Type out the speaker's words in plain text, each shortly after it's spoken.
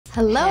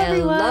Hello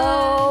everyone!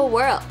 Hello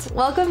world!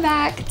 Welcome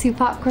back to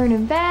Popcorn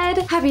in Bed.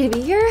 Happy to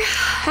be here.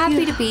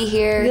 Happy to be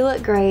here. You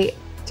look great.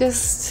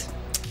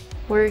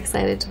 We're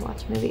excited to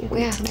watch a movie with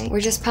you tonight. We're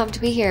just pumped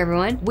to be here,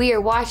 everyone. We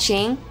are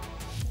watching...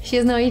 She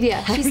has no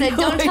idea. She said,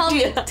 don't tell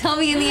me. Tell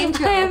me in the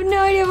intro. I have no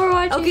idea what we're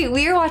watching. Okay,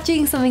 we are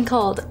watching something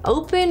called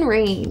Open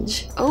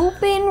Range.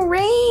 Open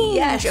Range!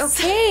 Yes.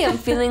 Okay, I'm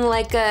feeling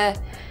like a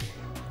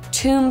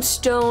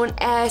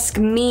Tombstone-esque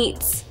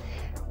meets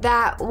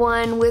that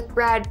one with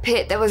Brad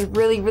Pitt that was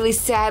really, really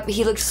sad, but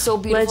he looked so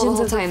beautiful Legends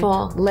the of whole the time.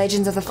 Fall.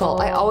 Legends of the Fall.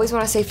 Oh. I always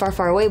want to say Far,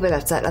 Far Away, but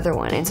that's that other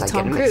one, and so I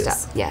get it mixed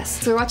up.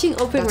 Yes. So we're watching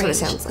Open That's Range. what it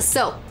sounds like.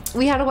 So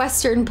we had a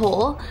Western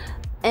poll,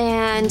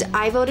 and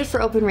I voted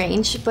for Open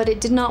Range, but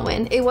it did not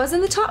win. It was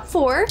in the top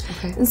 4,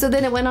 and so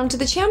then it went on to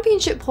the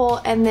championship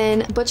poll, and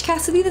then Butch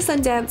Cassidy, the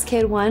Sundance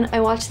Kid won. I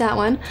watched that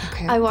one.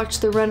 Okay. I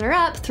watched the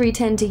runner-up,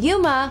 310 to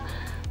Yuma.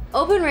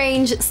 Open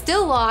Range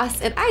still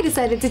lost, and I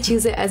decided to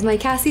choose it as my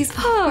Cassie's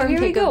popcorn here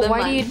we pick of go. the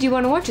Why month. do you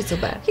want to watch it so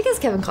bad? Because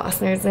Kevin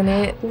Costner's in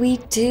it. We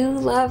do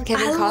love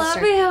Kevin I love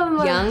Costner.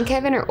 him. Young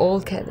Kevin or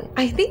old Kevin?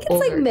 I think it's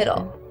Older like middle.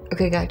 Kevin.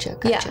 Okay, gotcha.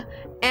 Yeah.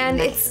 And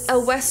Nice. it's a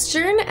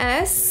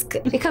Western-esque.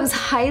 It comes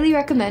highly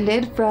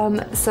recommended from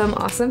some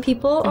awesome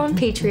people on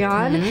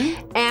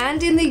Patreon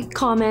and in the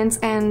comments,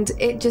 and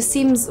it just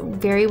seems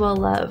very well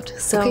loved.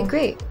 So Okay,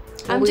 great.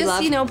 Well, I'm we just,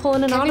 love you know,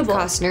 pulling an Kevin audible.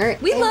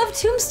 Costner. We And love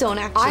Tombstone,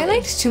 actually. I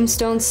liked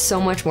Tombstone so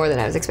much more than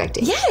I was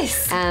expecting.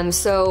 Yes!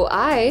 So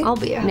I'll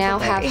be a now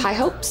have Huckleberry. high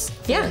hopes.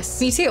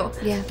 Yes, me too.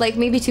 Yeah. Like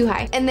maybe too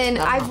high. And then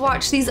Love I've Hopper.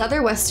 watched these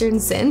other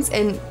Westerns since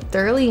and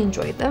thoroughly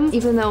enjoyed them,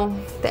 even though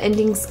the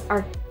endings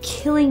are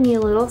killing me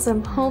a little. So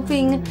I'm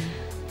hoping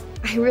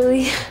I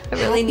really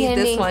need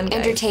this one, guys.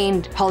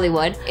 Entertained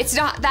Hollywood. It's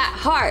not that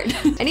hard.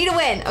 I need a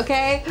win,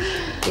 okay?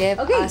 Give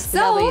Okay, us the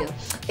so W.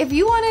 if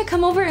you want to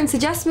come over and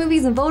suggest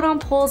movies and vote on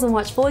polls and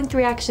watch full-length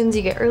reactions,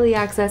 you get early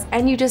access,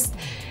 and you just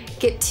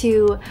get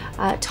to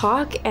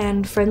talk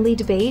and friendly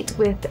debate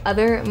with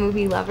other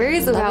movie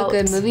lovers Love about a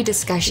good movie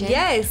discussion.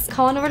 Yes,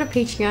 call on over to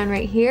Patreon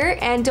right here,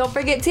 and don't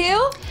forget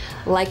to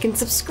Like and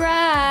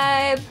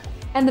subscribe.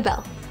 and the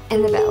bell.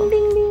 And the bell.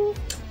 Ding, ding,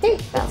 ding.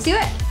 Hey, let's do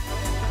it.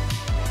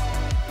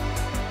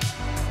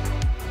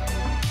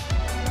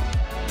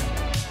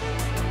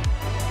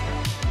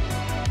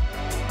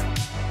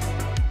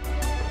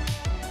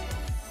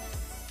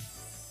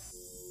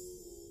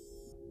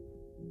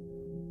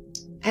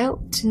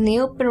 Out in the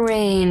open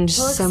range,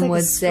 some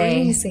would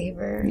say.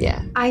 Screensaver.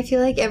 Yeah. I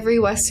feel like every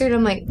Western,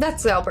 I'm like,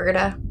 that's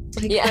Alberta.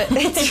 Like, Yeah.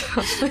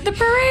 the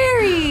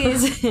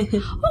prairies.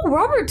 Oh,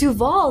 Robert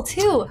Duvall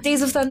too.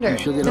 Days of Thunder.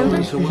 She'll get all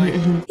this away.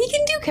 He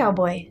can do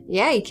cowboy.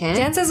 Yeah, you can.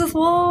 Dances with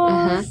Wolves.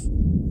 Uh-huh.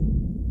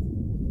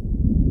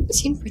 Is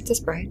he in Princess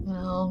Bride?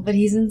 Well, but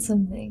he's in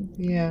something.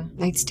 Yeah.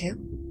 Knight's Tale?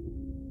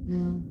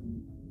 No.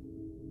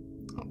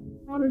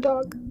 On a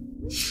dog.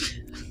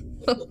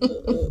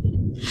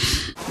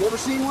 You ever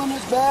seen one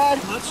that's bad?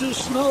 Not since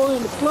snow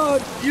and the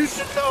flood. You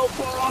should know,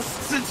 boss,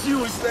 since you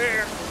was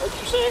there. What'd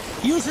you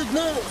say? You should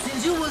know,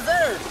 since you was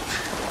there.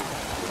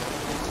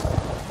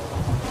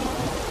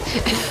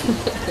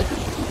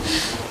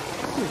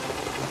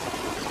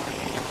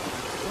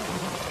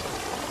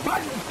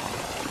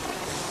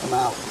 I'm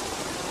out.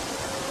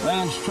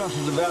 Man's trust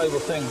is a valuable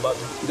thing, but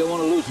you don't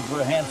want to lose it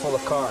for a handful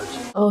of cards.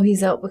 Oh,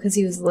 he's out because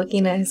he was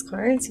looking at his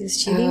cards. He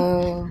was cheating.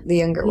 Oh, the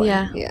younger one.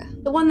 Yeah. Yeah.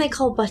 The one they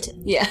call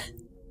Button. Yeah.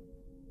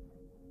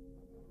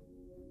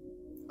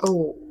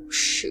 Oh,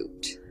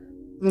 shoot.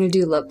 I'm gonna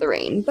do Love the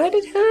Rain, but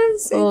it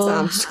has its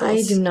obstacles.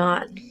 I do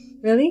not.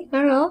 Really?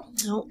 Not at all?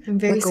 No, I'm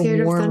very Like a scared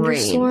of warm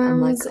rain.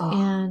 I'm like, thunderstorms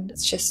oh. and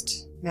It's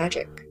just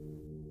magic.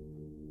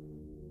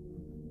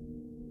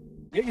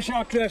 Get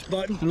yourself dressed,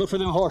 Button, and look for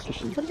them horses.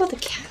 what about the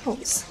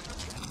cows?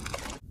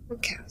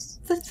 What cows?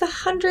 The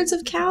hundreds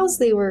of cows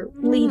they were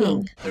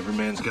leading. Every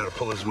man's got to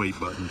pull his weight,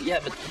 Button. Yeah,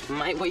 but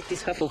my weight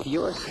is half of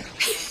yours.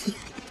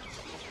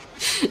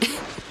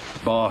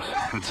 Boss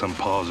had some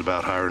pause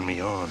about hiring me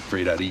on.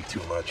 Afraid I'd eat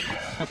too much.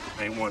 I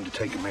ain't one to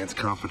take a man's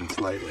confidence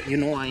lightly. You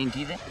know I ain't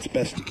either. It's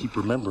best to keep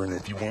remembering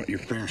if you want your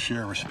fair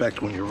share of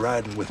respect when you're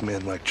riding with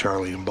men like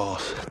Charlie and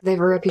Boss. They have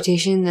a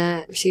reputation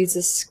that precedes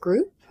this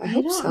group? I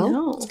hope don't so.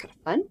 know. It's kind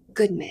of fun.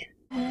 Good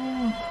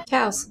man.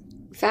 Cows.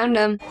 Found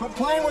him. Quit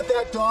playing with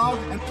that dog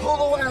and pull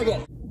the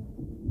wagon.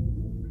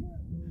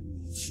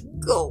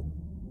 Go.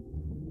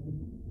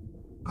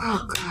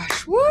 Oh,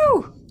 gosh.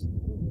 Woo!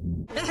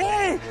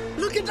 Hey,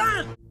 look at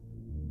that!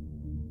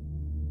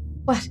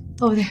 What?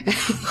 Oh, there.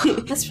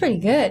 That's pretty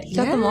good. He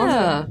got them all.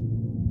 Yeah.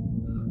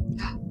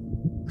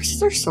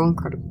 Horses are so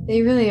incredible.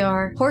 They really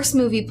are. Horse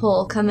movie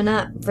poll coming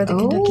up for the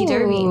Kentucky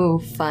Derby. Oh,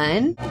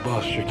 fun. Well,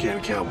 Boss sure can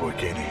a cowboy,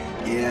 can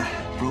he? Yeah,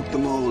 broke the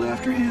mold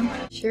after him.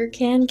 Sure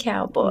can,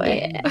 cowboy.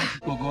 Yeah.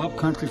 We'll go up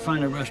country,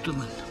 find the rest of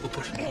them. We'll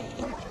push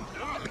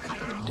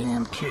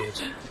damn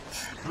kids.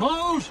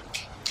 Mose!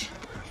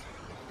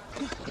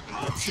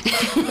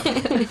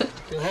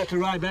 You'll have to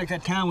ride back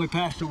that town we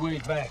passed a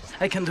ways back.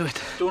 I can do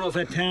it. Don't know if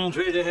that town's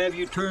ready to have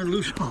you turned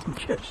loose on them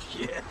just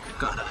yet.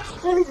 God.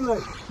 Anyway,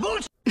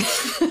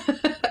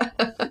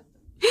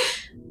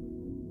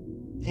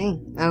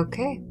 Dang.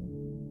 Okay.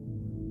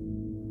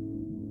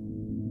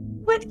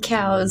 What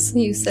cows,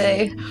 you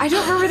say? I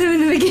don't remember them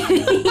in the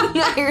beginning.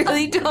 I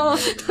really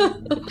don't.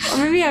 Or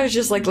maybe I was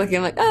just like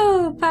looking like,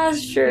 oh,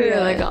 pasture.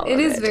 Yeah, like all it of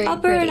is very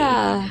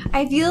Alberta.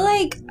 I feel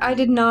like I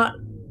did not.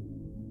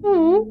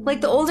 Like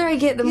the older I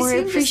get, the more I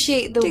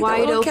appreciate the wide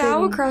little open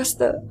cow across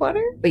the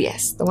water. But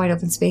yes, the wide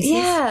open spaces.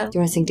 Yeah. Do you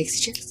want to sing Dixie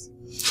Chicks?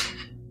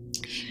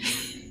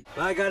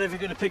 By God, if you're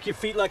gonna pick your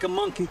feet like a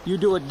monkey, you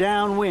do it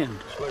downwind.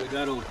 Swear to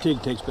God, old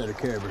Tig takes better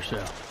care of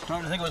herself.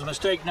 Starting to think it was a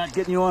mistake not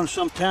getting you on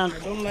some town. I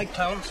don't like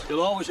towns.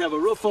 You'll always have a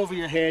roof over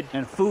your head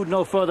and food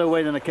no further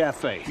away than a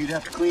cafe. You'd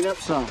have to clean up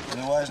some,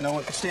 otherwise no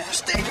one could stay on a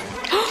stage.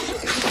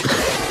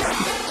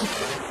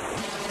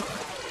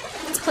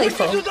 It's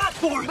playful. What did you do that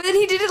for? But then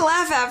he didn't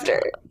laugh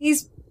after.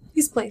 He's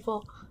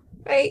playful.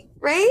 Right?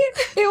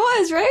 It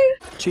was, right?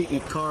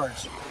 Cheating at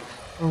cards.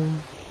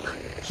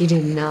 He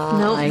did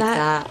not like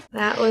that.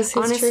 That was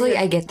his Honestly, trigger.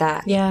 I get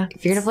that. Yeah.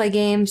 If you're gonna play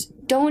games,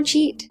 don't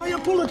cheat. I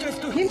apologize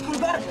to him for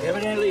that.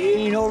 Evidently, he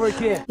ain't over it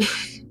yet.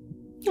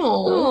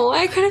 Oh,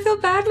 I kind of feel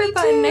bad for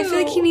Button. I feel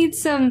like he needs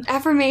some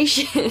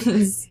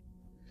affirmations.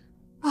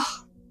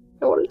 Oh,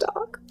 I want a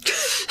dog.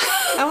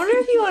 I wonder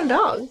if you want a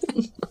dog.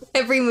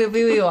 Every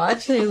movie we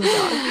watch, there's a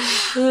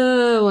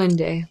dog. One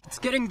day. It's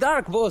getting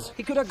dark, boss.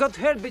 He could have got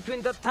hurt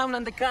between that town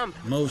and the camp.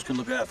 Mose can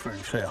look out for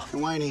himself.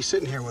 And why ain't he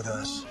sitting here with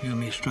us? You and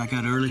me strike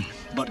out early.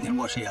 Button can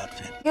watch the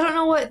outfit. I don't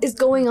know what is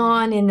going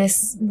on in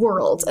this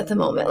world at the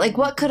moment. Like,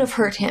 what could have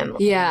hurt him?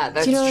 Yeah,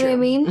 that's Do you know true. what I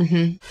mean?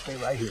 Mm-hmm.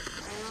 Stay right here.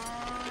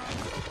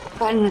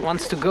 Button,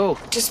 Wants to go.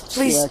 just She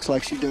please acts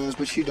like she does,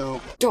 but she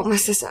don't. don't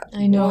mess this up.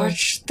 I know.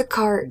 Watch the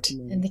cart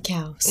And the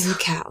cows. and the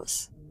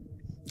cows.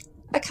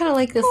 I kind of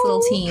like this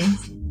little team.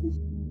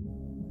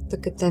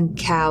 Look at them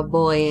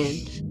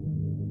cowboying.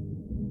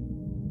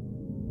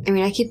 I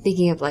mean, I keep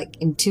thinking of like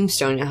in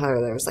Tombstone, you know, how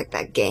there was like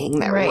that gang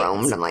that Right.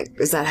 roamed. I'm like,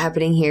 is that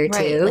happening here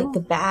Right, too? like the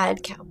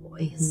bad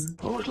cowboys.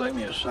 Always like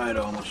me a side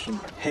on with some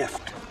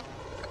heft.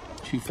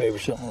 She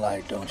favors something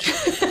light, don't she?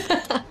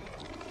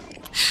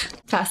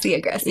 Passive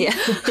aggressive. Yeah.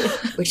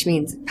 Which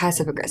means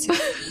passive aggressive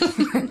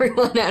for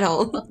everyone at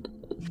home.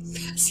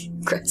 Passive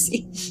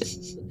aggressive.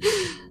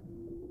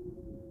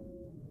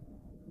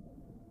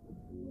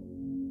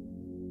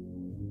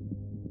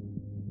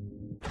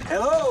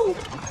 Hello!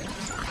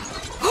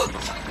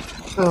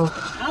 Oh,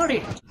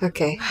 Howdy!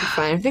 okay.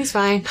 Fine. Everything's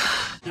fine.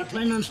 Not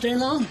planning on staying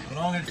long? How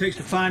long it takes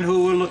to find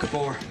who we're looking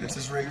for. That's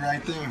his rig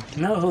right there.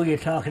 Know who you're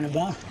talking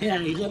about? Yeah,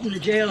 he's up in the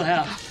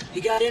jailhouse.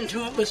 He got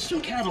into it with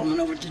some cattlemen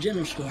over at the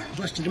general store.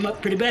 Busted him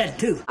up pretty bad,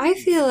 too. I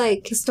feel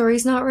like The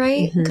story's not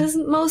right because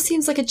Mo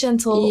seems like a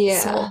gentle Yeah.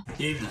 soul.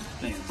 Evening.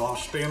 Name's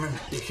Boss Spearman.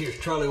 This here's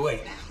Charlie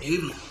Waite.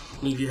 Evening.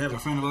 Believe you have a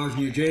friend of ours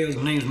in your jail. His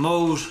name's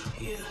Mose.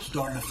 He's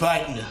starting a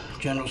fight in the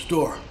general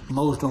store.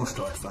 Mose don't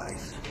start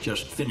fights,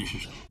 just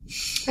finishes them.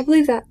 I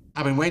believe that.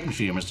 I've been waiting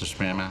for you, Mr.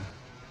 Spearman.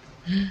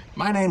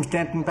 My name's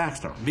Denton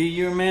Baxter. Be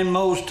your man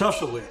Mose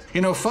tussle with.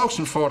 You know, folks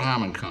in Fort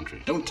Harmon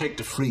country don't take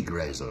to free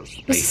grazers.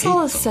 They This is all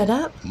a hate them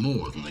setup.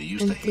 more than they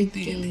used to hate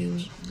the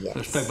Indians.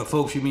 Respect by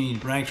folks, you mean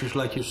ranchers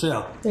like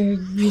yourself. They're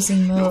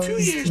using Mo. A few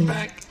years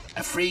back,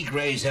 a free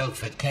graze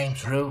outfit came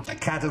through. The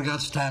cattle got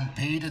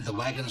stampeded, the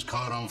wagons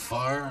caught on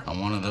fire,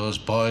 and one of those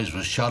boys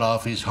was shot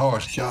off his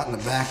horse. Shot in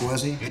the back,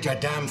 was he? Get your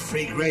damn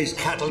free graze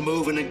cattle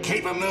moving and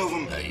keep 'em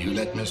moving. Now you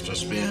let Mr.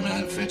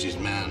 Spearman fetch his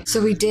man.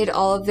 So we did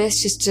all of this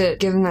just to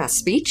give him that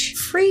speech?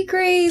 Free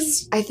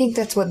graze I think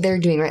that's what they're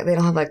doing, right? They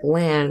don't have like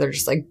land. They're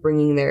just like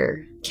bringing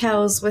their,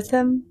 cows with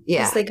them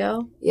Yeah. as they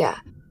go. yeah.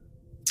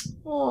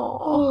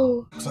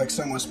 Oh. Looks like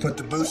someone's put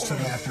the boots to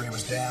him after he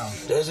was down.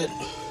 Does it?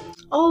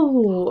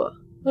 Oh.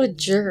 What a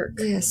jerk.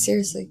 Yeah,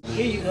 seriously.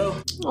 Here you go.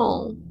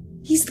 Oh.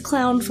 He's the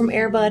clown from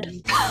Air Bud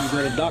You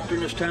got a doctor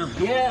in this town?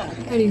 Yeah.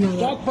 How do you know that?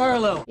 Doc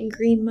Barlow. and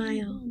Green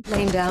Mile.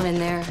 Laying down in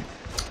there.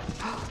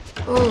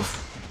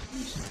 Oof.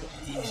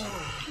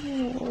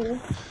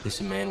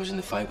 This man was in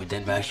the fight with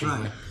Den Baxter.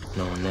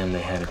 Knowing them, they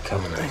had it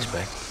coming, I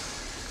expect.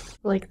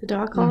 Like the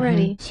doc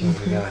already. See what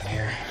we got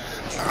here.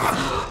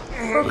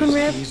 Broken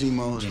rib. Easy,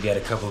 Mose. You got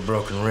a couple of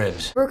broken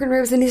ribs. Broken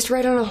ribs and he's to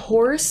ride on a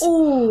horse?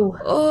 Oh.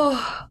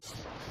 Oh.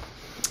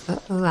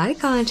 Uh-oh, eye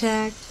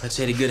contact. I'd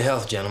say to good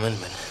health, gentlemen,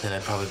 but then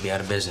I'd probably be out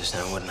of business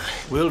now, wouldn't I?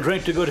 We'll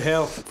drink to good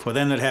health for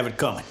them that have it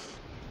coming.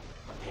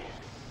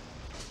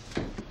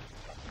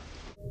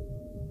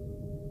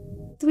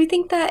 Do we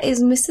think that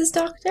is Mrs.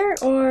 Doctor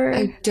or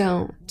I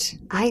don't.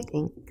 I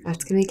think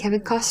that's gonna be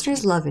Kevin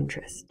Costner's love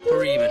interest.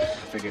 Or even. I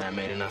figured I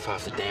made enough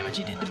off the damage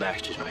he did to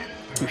Baxter's man.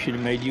 We should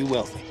have made you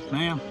wealthy.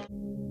 Ma'am.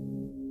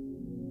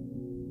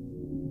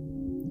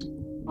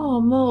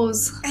 Oh,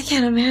 Mose. I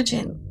can't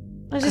imagine.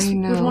 I just I would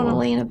know. want to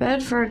lay in a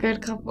bed for a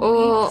good couple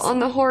Oh, weeks. on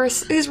the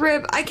horse. His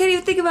rib. I can't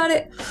even think about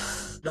it.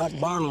 Doc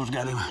Barlow's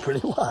got him a pretty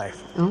wife.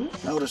 Oh,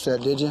 Notice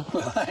that, did you?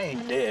 Well, I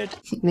ain't dead.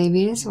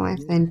 maybe his wife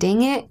then.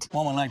 Dang it. A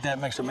woman like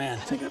that makes a man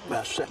think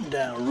about setting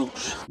down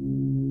roots.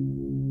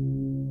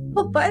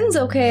 Well, Button's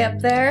okay up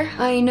there.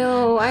 I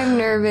know. I'm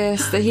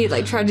nervous that he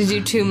like tried to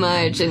do too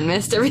much and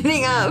messed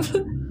everything up.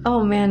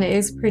 Oh man, it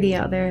is pretty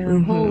out there.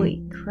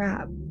 Holy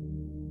crap.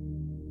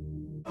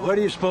 Where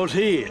do you suppose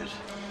he is?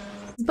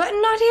 Is Button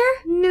not here?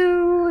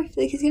 No, I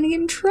feel like he's gonna get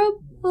in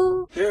trouble.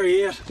 There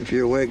he is. If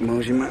you're awake,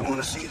 Mose, you might want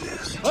to see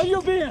this. Where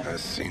you been? I've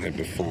seen it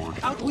before.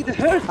 Out with the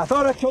head. I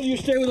thought I told you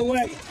to stay with the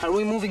wagon. Are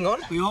we moving on?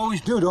 We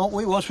always do, don't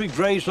we? Once we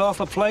graze off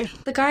a place.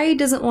 The guy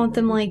doesn't want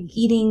them, like,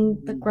 eating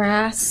the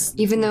grass.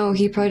 Even though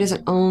he probably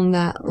doesn't own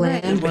that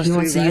land, but he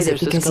wants to use it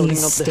because he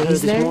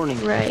stays there.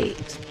 Right.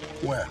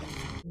 Where?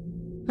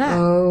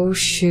 Oh,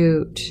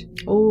 shoot.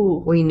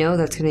 Oh. We know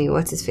that's gonna be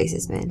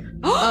what's-his-face's man.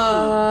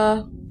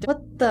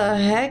 What the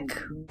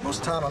heck?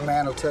 Most time a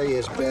man will tell you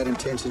his bad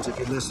intentions. If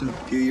you listen, a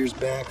few years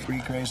back, Free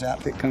Gray's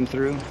outfit come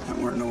through. That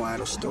weren't no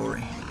idle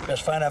story.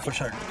 Let's find out for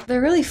certain.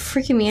 They're really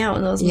freaking me out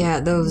in those.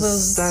 Yeah,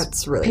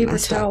 that's really paper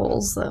messed up.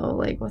 towels, though.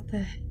 Like, what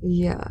the?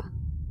 Yeah.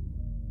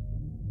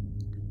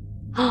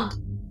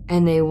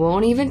 And they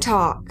won't even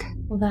talk.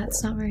 Well,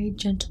 that's not very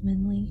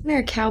gentlemanly. Isn't there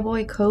a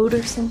cowboy code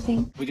or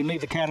something? We can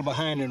leave the cattle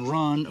behind and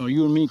run, or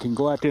you and me can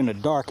go out there in the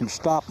dark and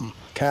stop them.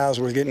 Cows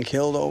were getting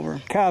killed over.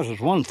 Cows is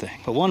one thing,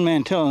 but one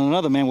man telling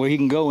another man where he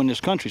can go in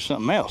this country is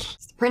something else.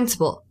 It's the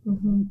principle.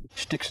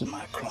 Sticks in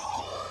my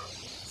craw.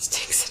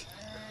 Sticks.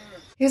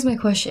 Here's my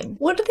question.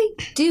 What do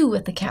they do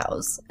with the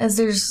cows as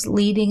they're just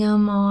leading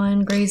them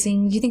on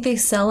grazing? Do you think they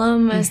sell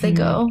them as they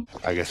go?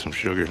 I got some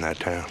sugar in that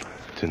town.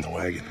 It's in the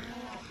wagon.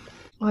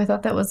 Oh, I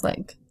thought that was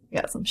like, I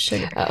got some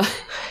sugar.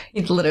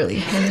 He literally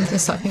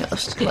was talking about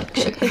like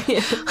sugar. I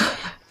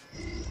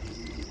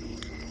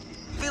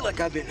feel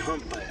like I've been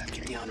humped by a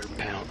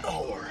 300-pound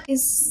whore.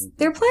 Is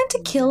their plan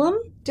to kill him?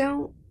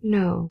 Don't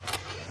know.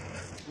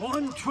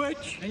 One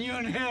twitch and you're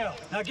in hell.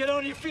 Now get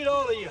on your feet,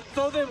 all of you.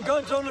 Throw them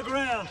guns on the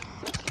ground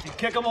and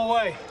kick them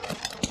away.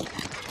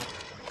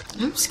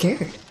 I'm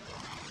scared.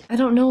 I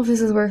don't know if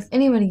this is worth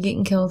anybody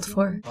getting killed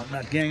for. I'm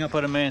not gang up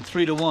on a man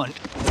 3-1.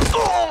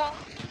 Oh!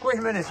 Wait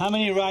a minute. How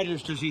many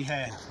riders does he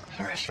have?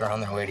 The rest are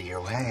on their way to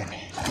your wagon.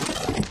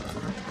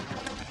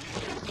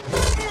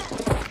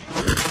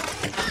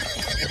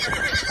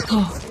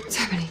 Oh, what's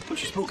happening?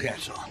 Put your spook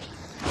hats on.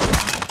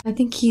 I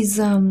think he's,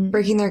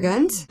 Breaking their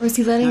guns? or is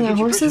he letting Now their get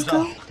your horses britches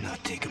go? off.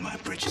 Not taking my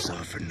britches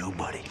off for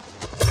nobody.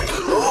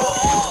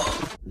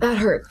 That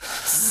hurt.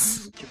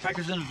 Your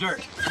pecker's in the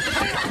dirt.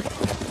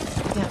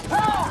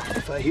 Yeah.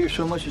 If I hear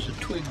so much as a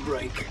twig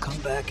break, I'll come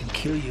back and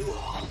kill you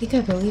all. I think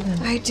I believe him.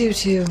 I do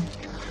too.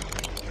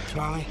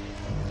 Charlie?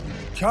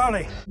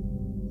 Charlie!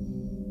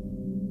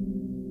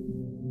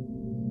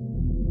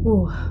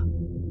 Ooh.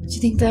 Do you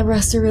think the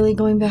rest are really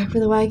going back for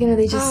the wagon, or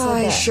they just said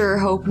I that? sure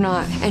hope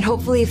not. And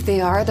hopefully if they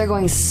are, they're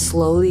going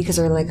slowly because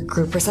they're like a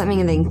group or something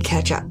and they can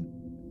catch up.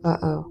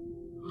 Uh-oh.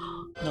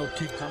 No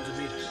tig comes to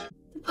meet us.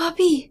 The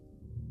puppy!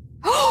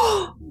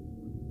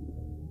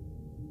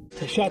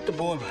 They shot the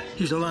boy, but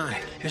he's alive.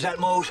 Is that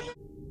Mose?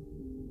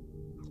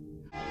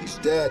 He's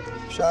dead.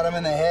 Shot him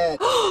in the head.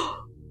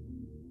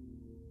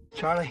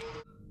 Charlie?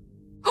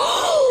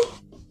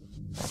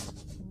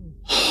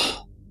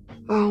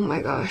 Oh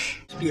my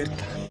gosh.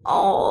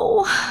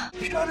 Oh.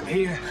 You shot him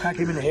here. I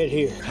came in the head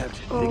here.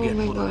 Oh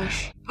my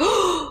gosh.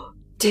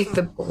 Take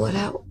the bullet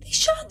out. They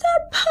shot that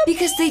puppy!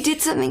 Because they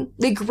did something.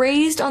 They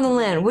grazed on the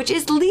land, which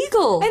is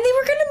legal. And they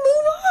were gonna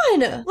move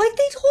on! Like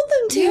they told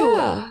them to!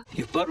 Yeah.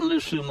 If Button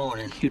lives through the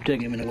morning, you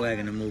take him in the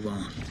wagon and move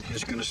on.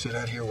 Just gonna sit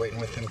out here waiting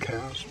with them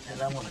cows. And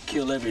I'm gonna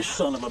kill every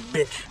son of a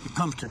bitch who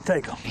comes to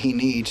take him. He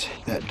needs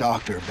that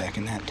doctor back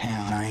in that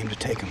town. I aim to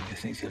take him. You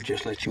think they'll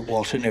just let you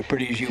waltz in there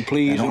pretty as you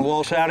please and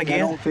waltz out I again?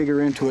 don't figure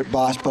into it.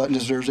 Boss Button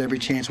deserves every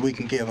chance we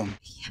can give him.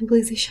 I can't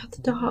believe they shot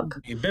the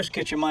dog. You best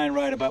get your mind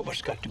right about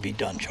what's got to be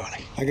done,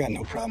 Charlie. I got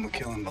no problem with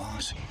killing,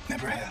 boss.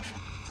 Never have.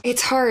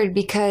 It's hard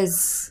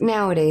because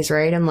nowadays,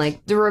 right, I'm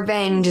like, the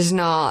revenge is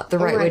not the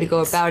right way to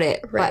go about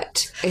it. Right.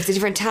 But it's a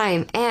different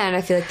time. And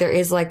I feel like there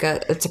is like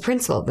it's a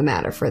principle of the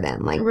matter for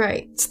them. Like,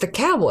 Right. it's the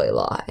cowboy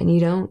law and you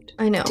don't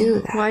I know. do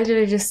that. Why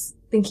did I just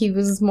think he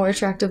was more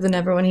attractive than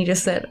ever when he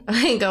just said,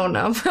 I ain't going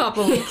to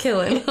probably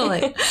kill him? I'm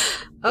like,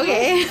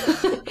 okay.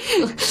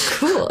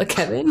 Cool,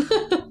 Kevin.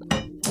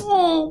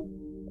 Oh,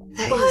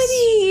 That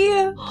buddy.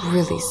 is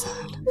really sad.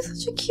 You're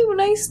such a cute,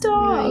 nice I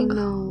dog.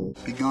 know.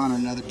 Be gone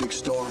in another big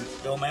storm.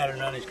 Don't matter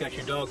none, he's got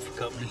your dog for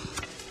company.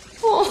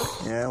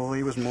 Oh. Yeah, well,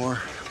 he was more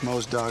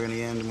Mo's dog in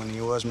the end when he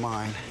was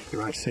mine.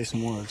 You're right to say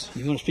some words.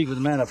 You want to speak with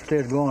the man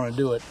upstairs, go on and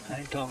do it. I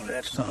ain't talking to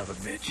that son of a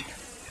bitch.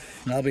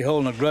 And I'll be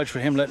holding a grudge for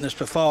him letting this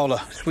befall a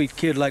sweet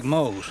kid like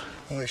Mose.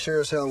 Well, he sure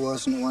as hell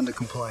wasn't one to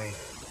complain.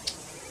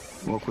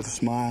 Woke with a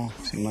smile.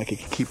 Seemed like he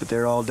could keep it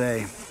there all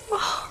day.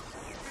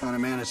 Kind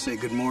of man to say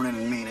good morning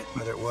and mean it,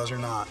 whether it was or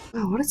not.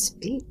 Oh, what a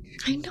speech.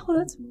 I know,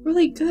 that's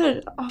really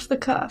good off the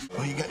cuff.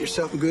 Well, you got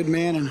yourself a good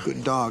man and a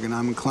good dog, and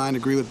I'm inclined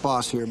to agree with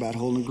Boss here about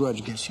holding a grudge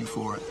against you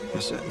for it.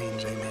 Guess that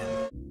means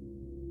amen.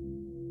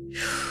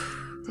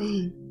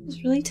 Dang.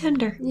 It's really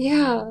tender.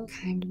 Yeah.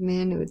 Kind of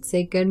man who would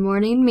say good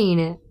morning and mean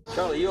it.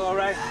 Charlie, you all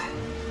right?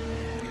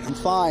 I'm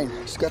fine.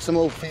 Just got some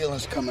old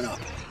feelings coming up.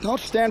 Don't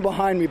stand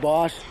behind me,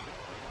 boss.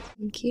 I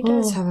think he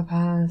does have a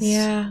past.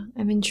 Yeah,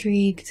 I'm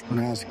intrigued. When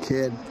I was a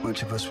kid, a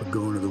bunch of us would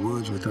go into the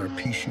woods with our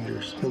pea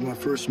shooters. Killed my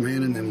first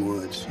man in them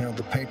woods. Held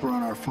the paper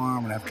on our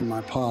farm, and after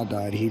my pa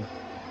died, he'd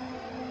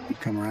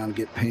come around and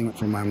get payment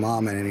from my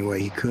mom in any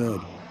way he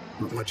could.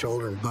 Not much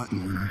older than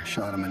Button when I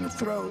shot him in the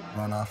throat.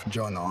 Run off and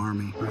join the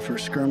army. My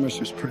first skirmish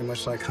was pretty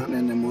much like hunting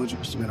in them woods.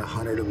 Must have been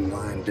 100 of them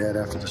lying dead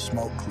after the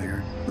smoke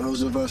cleared.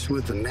 Those of us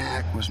with the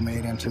knack was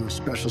made into a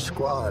special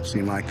squad.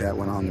 Seemed like that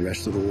went on the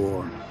rest of the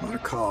war. What a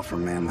call for a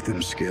man with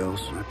them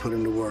skills. I put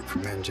him to work for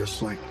men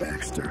just like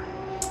Baxter.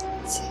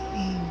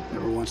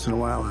 Every once in a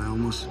while, I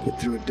almost get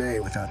through a day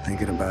without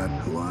thinking about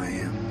who I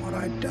am, what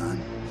I've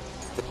done.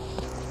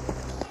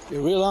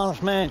 You're a real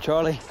honest man,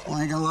 Charlie. Well,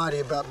 I ain't gonna lie to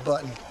you about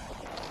Button.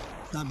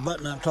 Not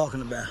Button I'm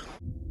talking about.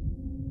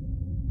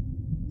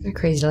 They're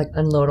crazy to like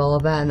unload all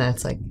of that, and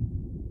that's like,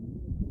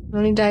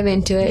 don't even dive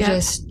into it. Yeah.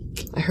 Just,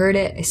 I heard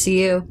it. I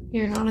see you.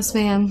 You're an honest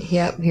man.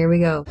 Yep, here we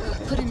go.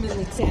 Put him in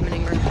the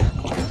examining room.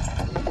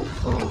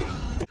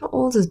 How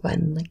old is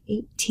Button? Like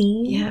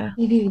 18? Yeah,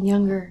 maybe even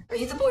younger. Are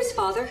you the boy's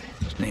father?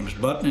 His name is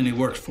Button and he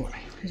works for me.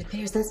 It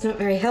appears that's not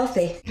very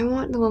healthy. I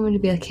want the woman to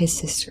be like his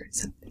sister or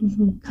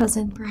something.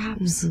 Cousin,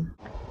 perhaps.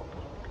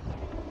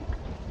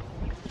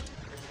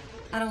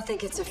 I don't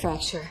think it's a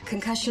fracture.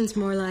 Concussion's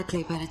more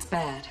likely, but it's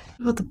bad.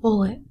 What about the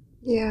bullet?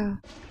 Yeah.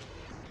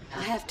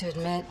 I have to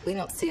admit, we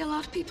don't see a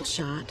lot of people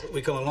shot.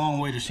 We come a long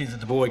way to see that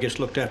the boy gets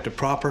looked after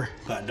proper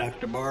by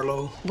Dr.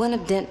 Barlow. One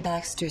of Dent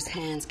Baxter's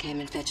hands came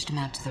and fetched him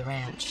out to the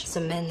ranch.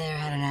 Some men there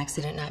had an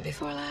accident night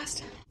before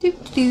last.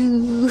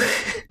 Doo-doo.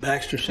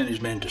 Baxter sent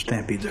his men to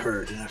stampede the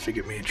herd, and I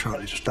figured me and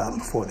Charlie should stop them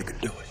before they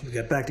could do it. We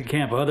got back to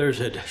camp. Others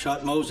had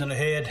shot Mose in the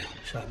head,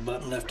 shot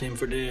Button, left him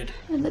for dead.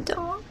 And the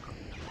dog.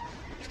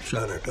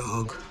 Shot our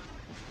dog.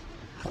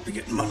 I'll be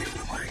getting money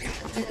from the wagon.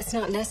 It's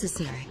not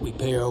necessary. We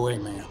pay our way,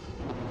 ma'am.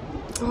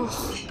 Oh.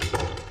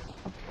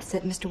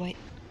 Sit, Mr. White.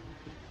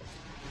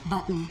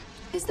 Button.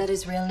 Is that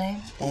his real name?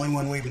 Only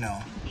one we've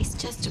known. He's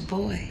just a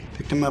boy.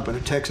 Picked him up in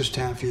a Texas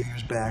town a few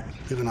years back,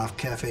 living off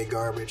cafe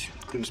garbage.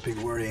 Couldn't speak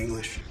a word of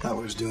English. Thought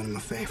we was doing him a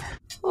favor.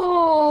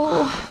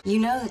 Oh. You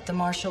know that the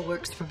marshal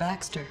works for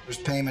Baxter. There's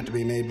payment to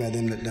be made by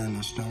them that done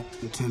us. Don't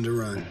intend to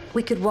run.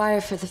 We could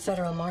wire for the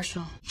federal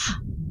marshal.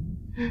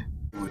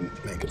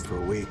 Wouldn't make it for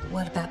a week.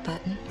 What about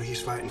Button? But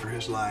he's fighting for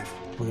his life.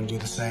 We're gonna do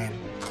the same.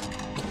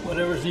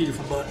 Whatever's needed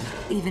for Button.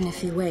 Even if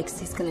he wakes,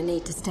 he's gonna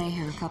need to stay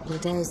here a couple of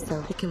days,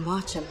 so we can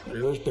watch him.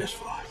 Whatever's best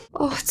for him.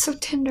 Oh, it's so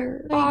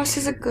tender. Boss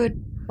is a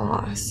good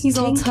boss. He's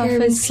all Taking tough care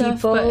of and his stuff,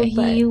 people, but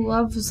he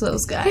loves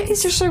those I think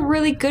he's guys. just a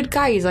really good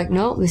guy. He's like,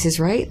 no, this is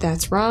right,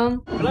 that's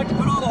wrong. We'd like to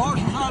put all the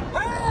horses on.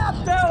 Hurry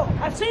up, Phil!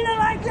 I've seen it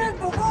like this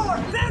before!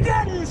 Big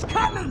Eddie's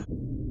coming!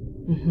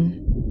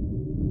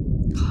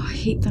 Oh, I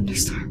hate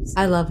thunderstorms.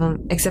 I love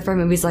them, except for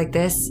movies like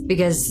this,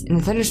 because in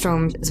the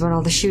thunderstorms is when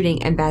all the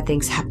shooting and bad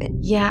things happen.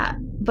 Yeah,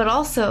 but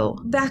also,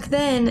 back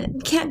then,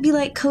 you can't be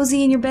like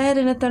cozy in your bed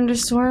in a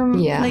thunderstorm.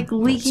 Yeah, like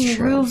leaking that's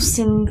true. roofs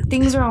and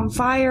things are on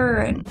fire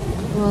and...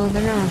 Well,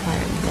 they're not on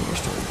fire in the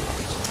thunderstorm.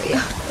 But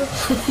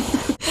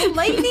yeah.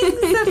 lightning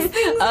sets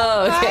things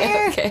Oh, on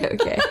fire.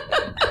 okay.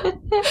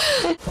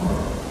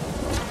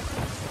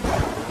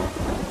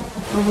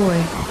 Oh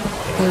boy.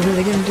 They're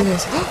really gonna do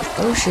this.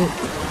 Oh shit.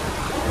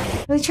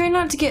 Are they trying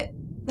not to get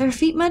their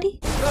feet muddy?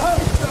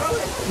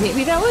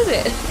 Maybe that was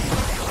it.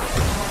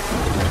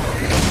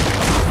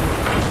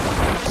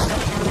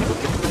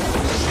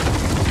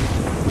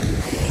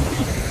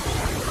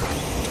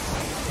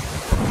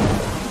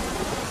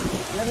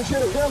 Never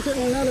should have built it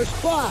in another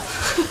spot.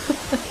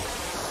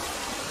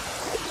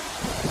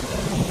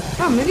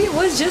 Oh, maybe it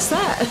was just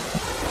that.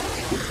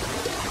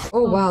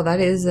 Oh wow, that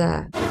is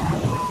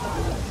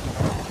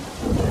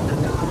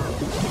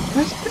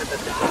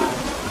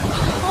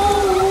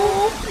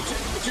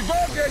It's your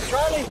dog there,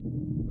 Charlie.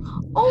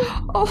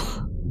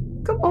 Oh,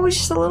 come on, he's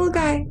just a little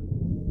guy.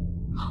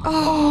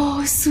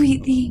 Oh,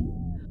 sweet thing.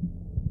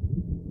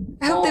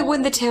 I hope they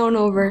win the town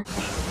over.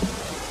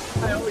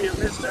 I owe you,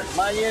 mister.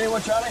 Mind you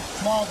anyone, Charlie?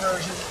 Small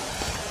version.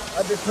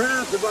 I'd be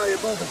proud to buy you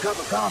both a cup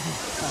of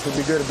coffee. Could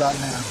be good about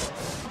now.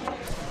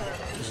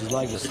 This is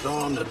like the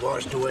storm that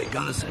washed away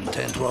Gunnison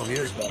 10, 12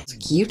 years back. It's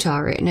like Utah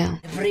right now.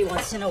 Every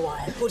once in a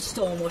while, good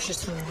storm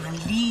washes through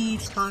and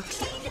leaves are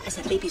clean as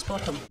a baby's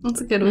bottom.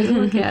 That's a good way to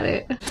look at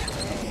it.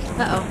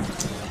 Uh-oh.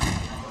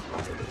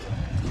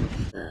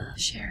 The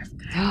sheriff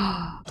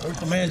guy.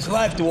 Worth a man's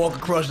life to walk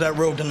across that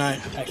road tonight.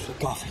 Thanks for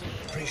coffee.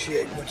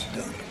 Appreciate what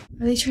you've done.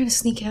 Are they trying to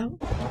sneak out?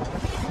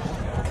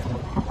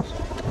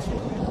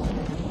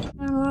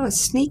 I don't know, it's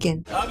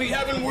sneaking. I'll be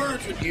having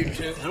words with you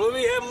two. And we'll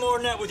be having more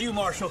than that with you,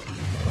 Marshal.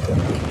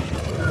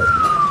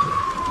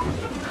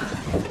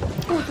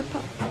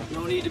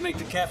 No need to make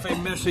the cafe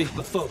messy,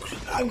 but folks,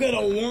 I've got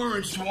a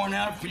warrant sworn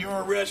out for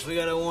your arrest. We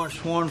got a warrant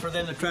sworn for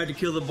them that tried to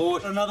kill the boy.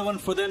 Another one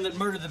for them that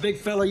murdered the big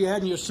fella you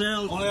had in your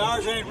cell. Only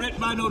ours ain't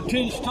written by no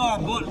tin star,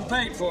 bought and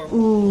paid for.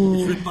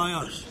 It's written by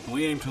us.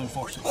 We aim to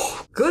enforce it.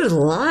 Good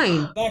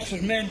line.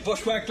 Baxter's men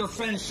bushwhacked our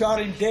friend, shot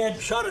him dead,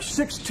 shot a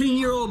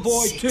 16-year-old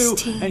boy too,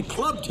 and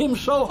clubbed him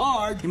so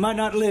hard he might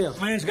not live.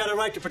 Man's got a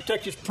right to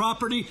protect his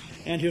property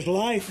and his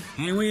life,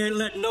 and we ain't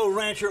letting no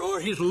rancher or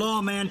his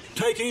lawman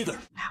take either.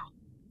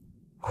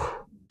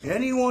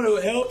 Anyone who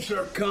helps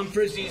or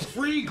comforts these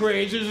free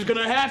grazers is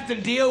gonna have to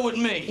deal with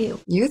me.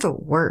 You're the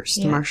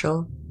worst,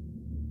 Marshall.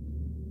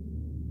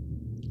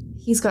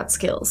 He's got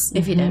skills,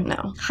 if you didn't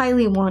know.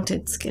 Highly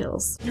wanted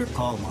skills. Your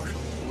call,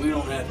 Marshal. We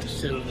don't have to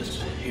settle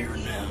this here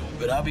and now,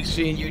 but I'll be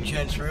seeing you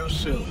gents real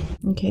soon.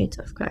 Okay,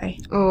 tough guy.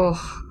 Oh,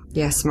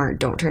 yeah, smart.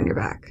 Don't turn your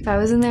back. If I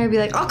was in there, I'd be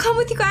like, I'll come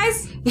with you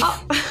guys.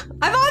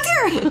 I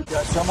volunteer.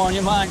 Got some on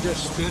your mind,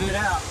 just spit it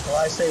out. Well,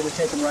 I say we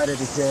take him right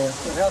into jail.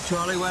 Well, hell,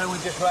 Charlie, why don't we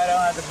just ride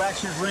on at the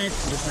Baxter's ranch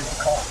and just make a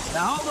call?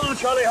 Now, hold on,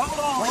 Charlie, hold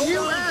on. When you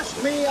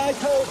asked me, I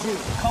told you.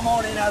 Come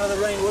on in out of the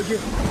rain, would you?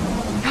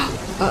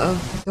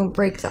 Uh-oh. Don't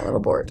break that little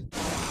board.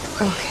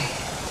 Okay.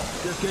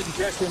 Just getting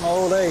tested in my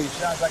old age.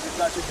 Sounds like it's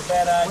not such a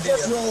bad idea. Well,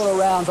 just roll it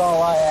around,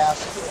 all I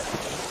ask.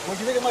 What'd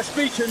you think of my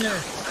speech in there?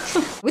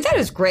 We thought it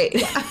was great.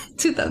 Yeah,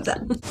 2 thumbs up.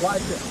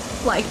 Liked it.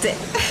 Liked it.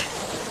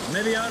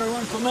 Maybe I ought to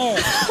run for mayor.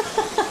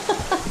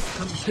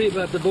 Come to see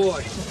about the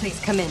boy. Please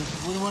come in.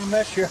 Wouldn't want to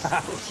mess your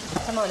house.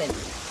 Come on in.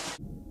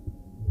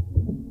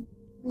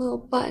 Little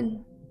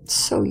button.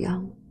 So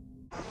young.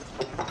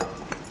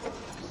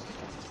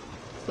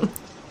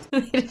 They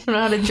don't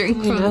know how to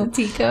drink from the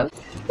teacup.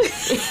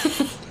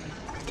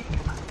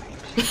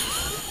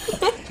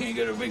 Can't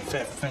get her big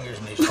fat fingers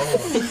in these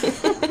holes.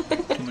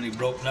 Too many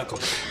broke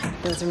knuckles.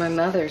 Those are my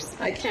mother's.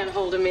 I can't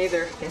hold them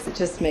either. Guess it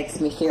just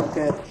makes me feel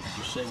good.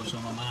 You say what's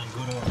on my mind,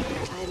 good or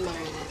bad. I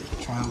admire that.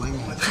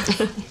 Trilingual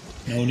with it.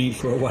 No need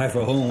for a wife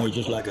or home. We're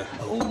just like a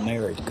old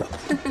married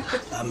couple.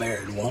 I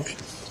married once.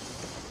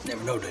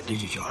 Never know that,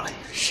 did you, Charlie?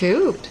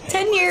 Shoot.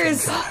 10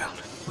 years. Child.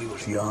 We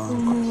was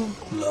young,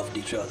 loved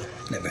each other,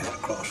 never had a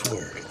cross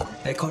word.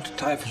 They caught the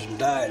typhus and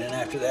died, and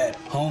after that,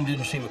 home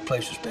didn't seem a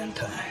place to spend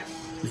time.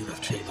 Maybe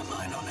I've changed my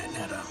mind on that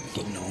now that I'm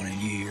getting on in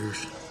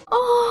years.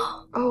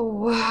 Oh, Oh,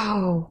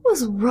 wow. it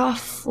was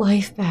rough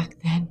life back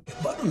then.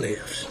 If Bud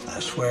lives,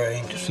 I swear I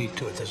aim to see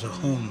to it there's a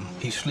home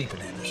he's sleeping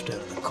in instead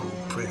of the cold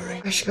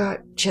prairie. I just got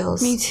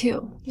chills. Me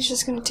too. He's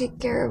just gonna take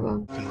care of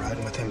him. Been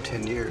riding with him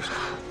 10 years.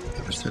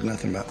 Never said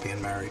nothing about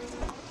being married.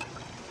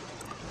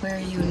 Where are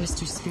you and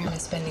Mr. Spearman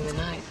spending the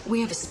night?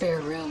 We have a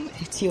spare room.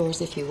 It's yours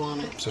if you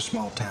want it. It's a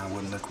small town.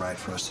 Wouldn't look right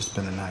for us to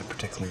spend the night,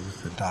 particularly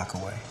with the dock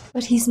away.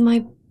 But he's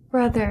my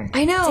brother.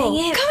 I know.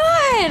 Dang it. Come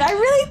on! I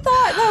really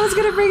thought that was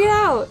gonna bring it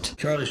out.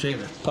 Charlie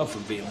saved a puffer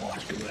being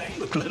washed away.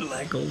 Looked a little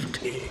like old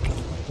Tig.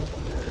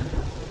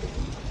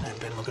 I've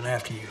been looking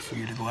after you for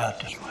you to go out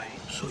this way.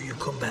 So you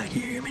come back,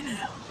 you hear me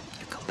now?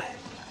 You come back.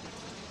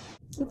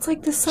 It's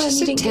like the son Just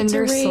you a didn't get to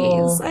tender raise.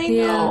 soul. I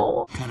Yeah.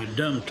 know. Kind of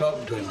dumb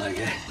talking to him like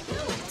that.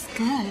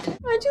 Good.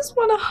 I just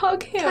want to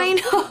hug him. I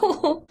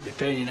know. They're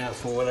paying you now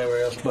for whatever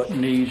else Button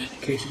needs. In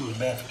case it goes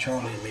bad for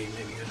Charlie and me,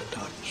 maybe you're the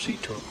doctor. See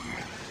to it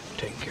we're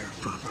taken care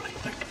of properly.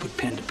 Like to put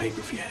pen to paper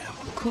if you have.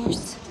 Of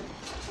course.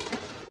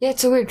 Yeah,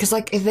 it's so weird, because,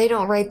 like, if they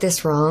don't write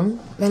this wrong,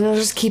 then it'll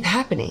just keep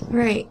happening.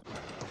 Right.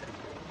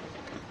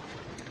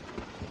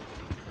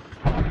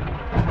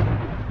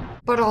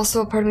 But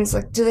also, part of me is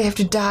like, do they have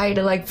to die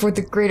to, like, for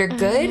the greater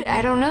good?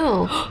 I don't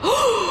know.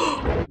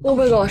 Oh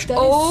my gosh. That is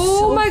Oh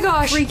so my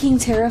gosh. freaking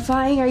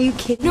terrifying. Are you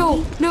kidding No,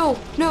 me? no,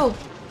 no.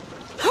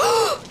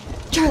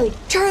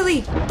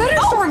 Charlie,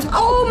 thunderstorms.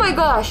 Oh my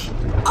gosh.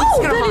 Oh,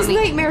 gonna that haunt is me.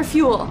 nightmare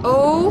fuel.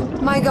 Oh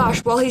my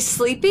gosh, while he's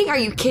sleeping? Are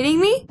you kidding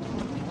me?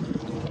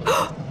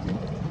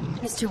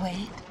 Mr.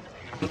 Wade?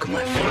 Look at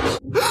my face.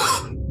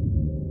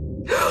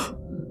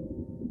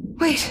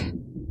 Wait,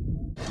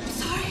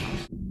 Sorry,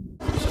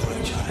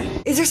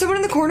 Charlie. is there someone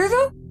in the corner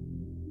though?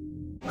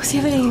 Was he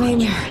having a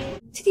nightmare?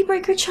 Did he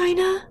break her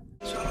china?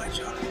 It's all right,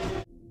 Charlie.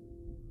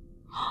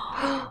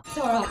 It's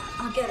all right.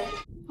 I'll get it.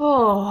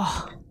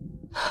 Oh.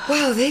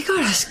 Wow, they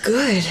got us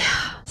good.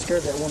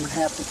 Scared that woman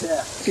half to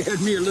death.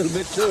 Scared me a little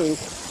bit too.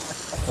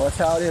 Well, that's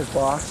how it is,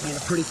 boss. Need a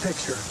pretty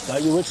picture.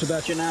 Got your wits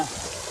about you now?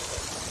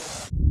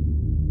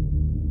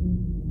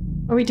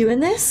 Are we doing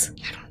this? I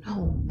don't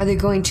know. Are they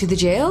going to the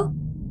jail?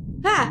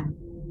 Ah.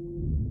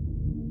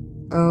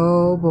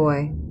 Oh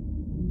boy.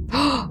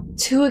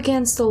 2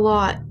 against a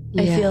lot,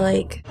 I Yeah. feel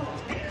like.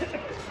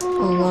 A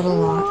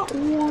lot.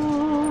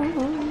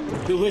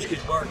 2 whiskeys,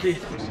 barkeep.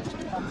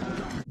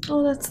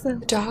 Oh, that's the...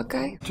 Dog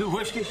guy? 2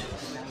 whiskeys?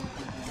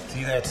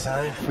 See that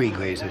sign? Free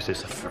grazers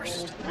is a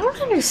first. I don't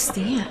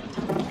understand.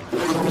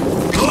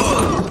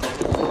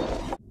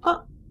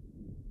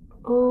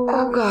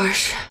 Oh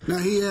gosh. Now,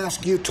 he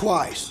asked you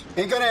twice.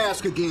 Ain't gonna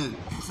ask again.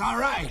 It's all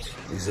right.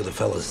 These are the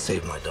fellas that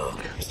saved my dog.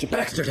 Mr.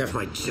 Baxter, that's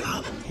my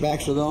job.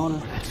 Baxter the owner?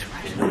 That's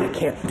right. I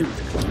can't do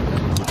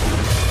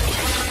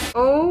that.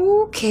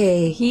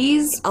 Okay,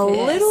 he's a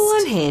little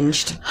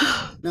unhinged.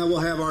 Now we'll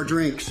have our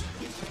drinks.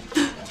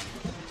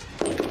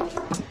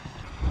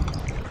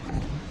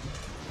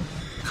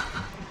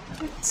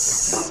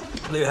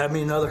 Will you have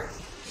me another?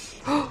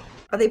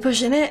 Are they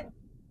pushing it?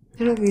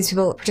 I don't think these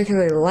people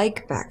particularly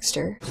like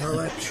Baxter. Is all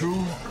that true?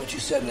 What you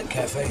said in the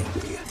cafe?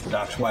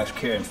 Doc's wife's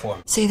caring for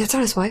him. See, that's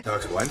not his wife.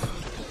 Doc's wife?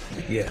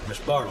 Yeah, Miss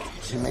Barlow.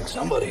 She makes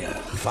somebody a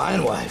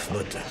fine wife,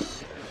 but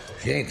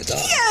she ain't the dog.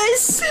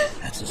 Yes!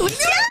 That's a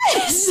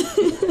Yes!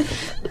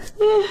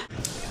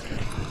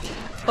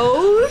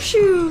 Oh,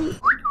 shoot.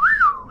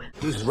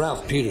 This is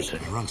Ralph Peterson.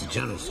 He runs a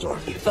general store.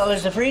 You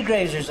fellas the free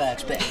grazers, I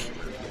expect.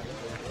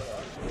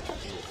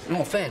 No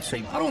offense,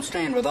 see, I don't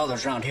stand with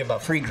others around here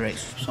about free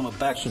grace. Some of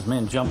Baxter's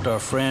men jumped our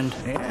friend.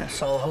 Yeah,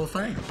 saw the whole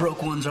thing.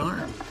 Broke one's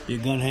arm. Your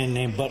gun hand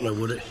named Butler,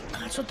 would it?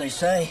 That's what they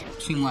say.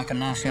 Seemed like a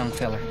nice young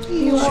feller.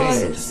 He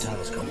was. This town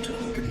has come to.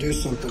 You could do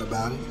something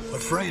about it.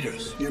 But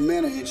freighters, You're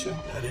men, ain't you?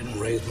 I didn't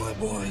raise my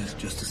boys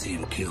just to see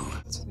him killed.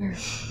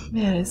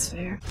 Yeah, it's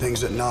fair. Things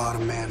that gnaw at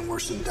a man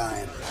worse than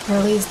dying.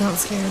 Charlie's not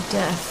scared of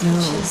death. No.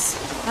 Which is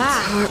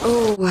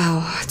Oh,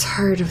 wow. It's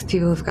hard with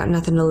people who've got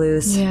nothing to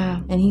lose. Yeah,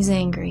 and he's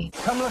angry.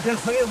 Come looking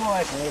for you, boy.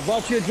 I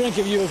bought you a drink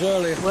of yours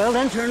earlier. Well,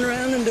 then turn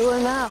around and do her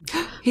now.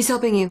 He's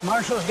helping you.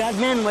 Marshall's got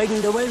men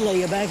waiting to waylay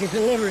you back at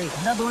delivery.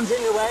 Another one's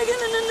in your wagon,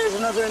 and then there's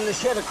another in the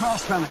shed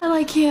across from it. I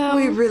like him.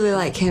 We really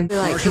like him. We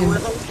like Marshall him.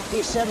 with him.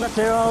 He's sitting up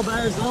there all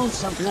by his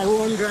lonesome in that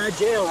warm, dry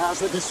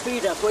jailhouse with his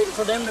feet up, waiting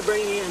for them to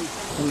bring you in.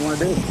 What do you want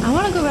to do? I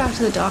want to go back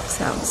to the doc's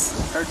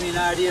house. Heard me an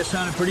idea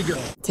sounded pretty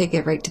good. Take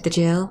it right to the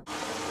jail.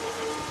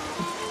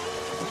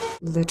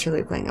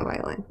 Literally playing a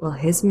violin. Well,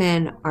 his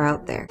men are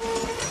out there.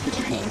 Get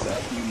your hands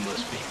up. You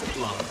must be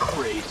plumb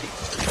crazy.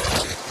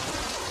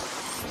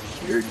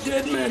 You're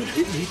dead, man.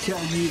 Didn't he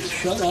tell you to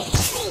shut up?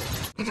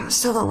 I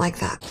still don't like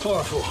that.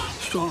 Powerful.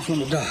 Strong from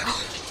the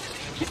docks.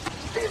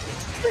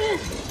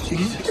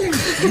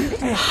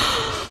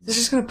 Is this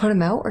just gonna put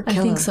him out or kill him?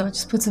 I think so. It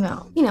just puts him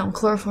out. You know,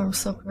 chloroform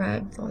soaked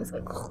rag. It's always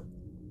like.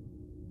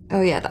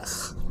 Oh yeah, that.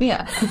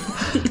 Yeah.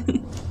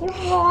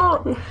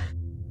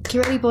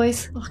 Get ready,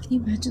 boys. Oh, can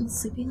you imagine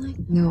sleeping like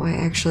No, I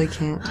actually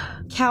can't.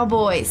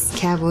 cowboys?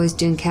 Cowboys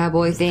doing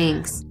cowboy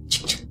things.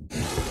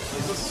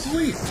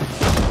 Sweet.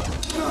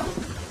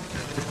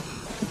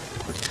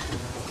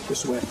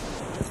 This way.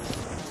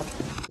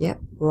 Yep,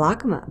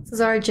 lock him up. This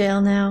is our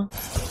jail now.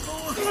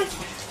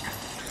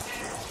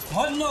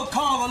 Wasn't no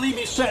call to leave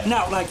me setting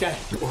out like that.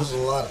 It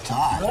wasn't a lot of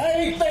time.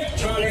 Hey, fake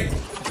Charlie.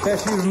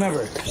 Best you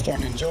remember.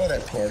 Starting to enjoy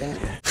that part,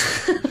 aren't you?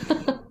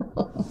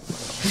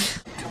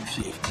 Come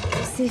see.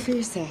 See for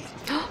yourself.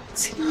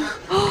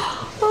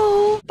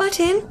 Oh,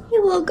 Button,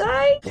 you little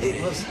guy.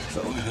 Hey, listen,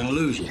 so we're gonna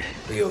lose you.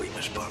 We owe you,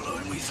 Miss Butler,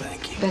 and we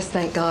thank you. Best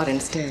thank God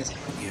instead.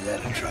 Give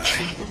that a try.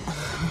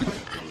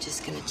 I'm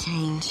just gonna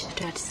change.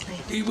 Try to sleep.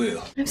 He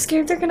will. I'm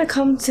scared they're gonna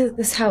come to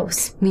this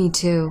house. Me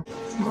too.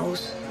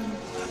 Rose,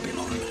 I'll be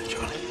alone in a minute,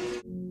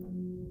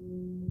 Charlie.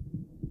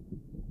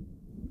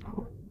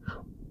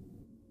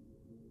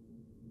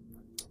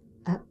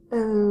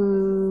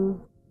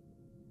 Uh-oh.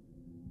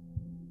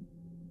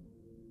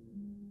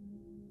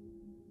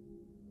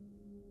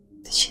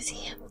 Did she see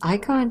him? Eye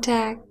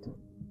contact.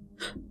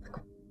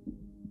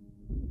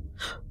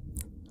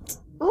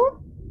 Oh.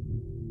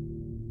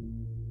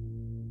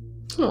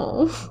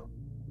 Oh.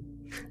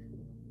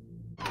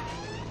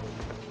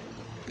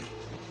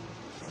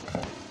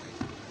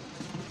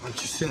 Why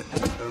don't you sit?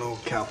 Let an old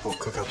cowpoke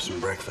cook up some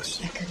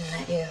breakfast. I couldn't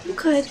let you. You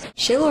could.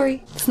 Shay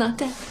Lori. It's not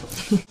dead.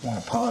 I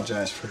want to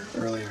apologize for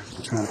earlier.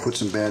 Trying to put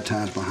some bad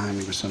times behind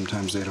me, but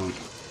sometimes they don't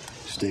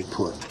stay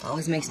put.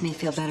 Always makes me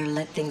feel better to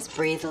let things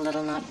breathe a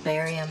little, not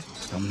bury them.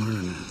 I'm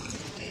learning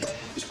that.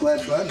 Just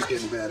glad Bud's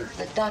getting better.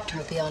 The doctor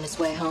will be on his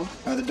way home.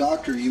 By the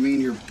doctor, you mean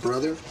your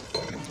brother?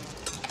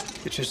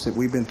 It's just that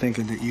we've been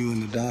thinking that you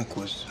and the doc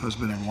was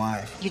husband and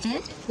wife. You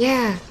did?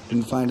 Yeah.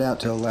 Didn't find out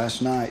till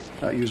last night.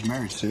 Thought you was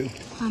married, Sue.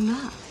 I'm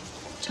not.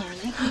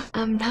 Charlie?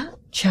 I'm not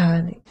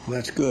Charlie. Well,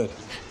 that's good.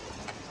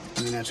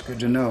 I mean, that's good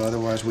to know.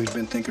 Otherwise, we've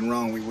been thinking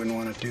wrong. We wouldn't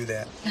want to do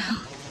that. No,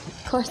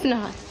 of course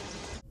not.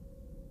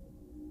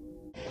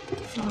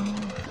 Oh,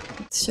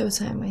 it's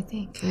showtime, I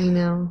think. I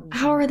know.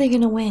 How are they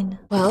gonna win?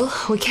 Well,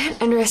 we can't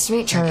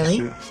underestimate Charlie.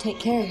 Sue. Take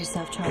care of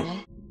yourself,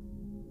 Charlie.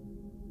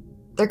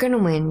 They're gonna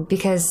win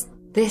because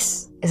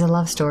this is a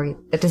love story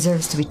that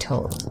deserves to be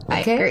told.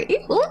 I Okay?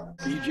 agree.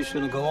 You just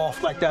gonna go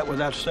off like that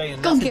without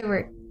saying Go nothing? give her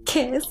a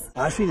kiss.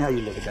 I've seen how you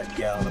look at that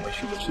gal, the way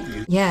she looks at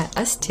you. Yeah,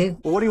 us too.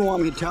 Well, what do you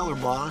want me to tell her,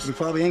 boss? We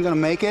probably ain't gonna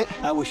make it.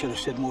 I wish I'd have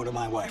said more to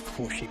my wife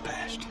before she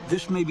passed.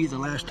 This may be the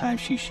last time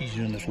she sees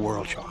you in this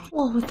world, Charlie.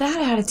 Well, with that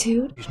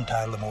attitude. She's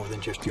entitled to more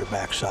than just your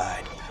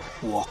backside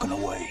walking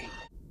away.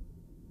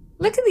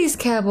 Look at these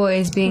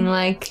cowboys being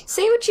like,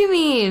 say what you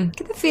mean.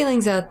 Get the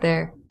feelings out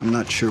there. I'm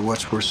not sure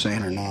what's worth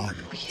saying or not.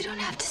 You don't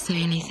have to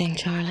say anything,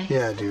 Charlie.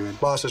 Yeah, I do.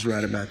 Boss is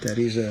right about that.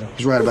 He's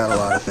right about a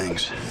lot of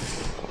things.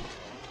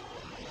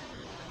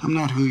 I'm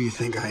not who you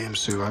think I am,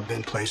 Sue. I've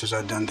been places,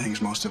 I've done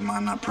things most of them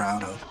I'm not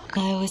proud of.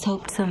 I always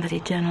hoped somebody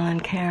gentle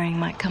and caring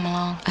might come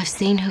along. I've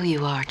seen who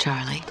you are,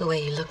 Charlie. The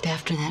way you looked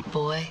after that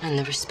boy and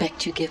the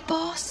respect you give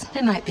boss.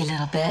 They might be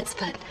little bits,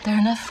 but they're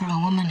enough for a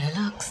woman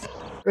who looks.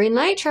 Green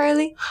light,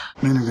 Charlie.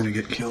 Men are gonna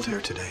get killed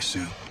here today,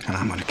 Sue. And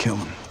I'm gonna kill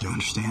them. You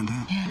understand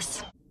that?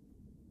 Yes.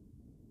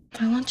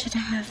 I want you to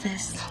have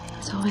this.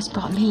 It's always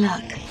brought me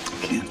luck.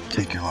 Can't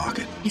take your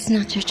locket. It's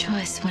not your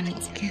choice when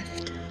it's a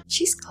gift.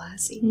 She's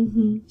classy.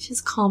 Mm-hmm. She's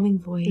a calming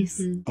voice.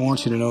 I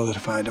want you to know that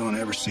if I don't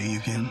ever see you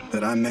again,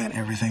 that I meant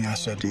everything I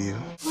said to you.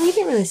 Well, you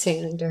didn't really say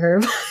anything to her,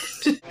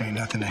 Ain't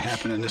nothing that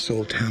happened in this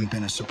old town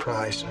been a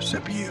surprise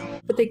except you.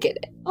 but they get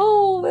it.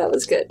 Oh, that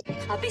was good.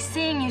 I'll be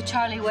seeing you,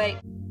 Charlie. Wait.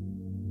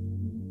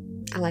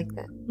 I like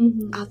that.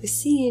 Mm-hmm. I'll be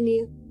seeing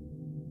you.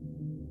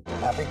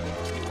 Happy?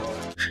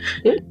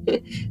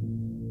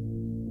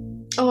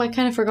 Oh, I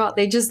kind of forgot.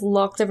 They just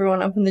locked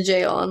everyone up in the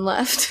jail and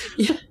left.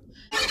 Yeah.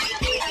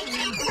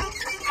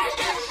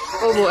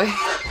 Oh boy.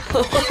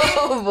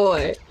 Oh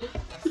boy.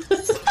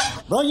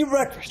 Brought you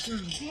breakfast.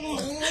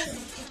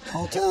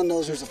 Whole town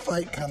knows there's a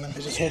fight coming.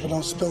 They just hope it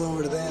don't spill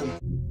over to them.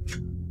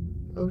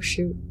 Oh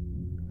shoot.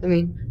 I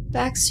mean,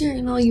 Baxter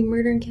and all you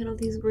murder and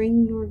casualties,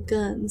 bring your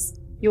guns.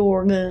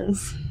 Your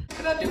guns. What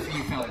can I do for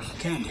you fellas?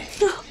 Candy.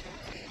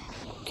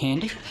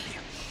 Candy?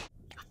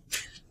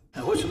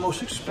 Now, what's the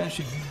most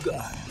expensive you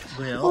got?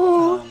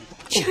 Well,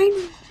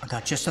 China. I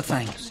got just the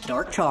thing. It's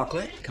dark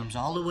chocolate. Comes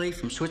all the way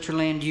from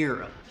Switzerland,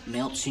 Europe.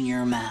 Melts in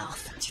your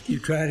mouth. You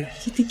tried it?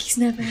 You think he's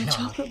never had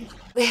chocolate?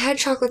 they had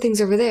chocolate things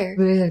over there.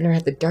 Maybe they've never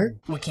had the dark.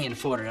 We can't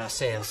afford it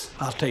ourselves.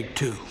 I'll take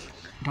 2.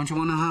 Don't you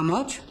want to know how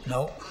much?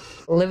 No.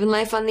 Living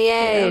life on the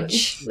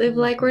edge. Live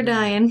like we're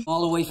dying.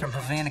 All the way from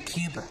Havana,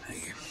 Cuba.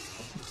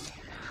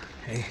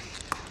 Hey,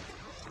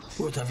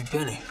 worth every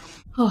penny.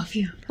 Oh,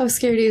 phew. I was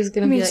scared he was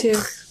gonna be Me like... too.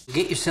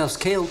 Get yourselves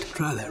killed.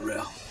 Try that,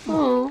 Ralph.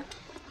 Oh.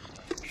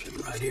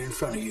 Sitting right here in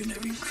front of you,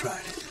 never even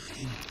tried it.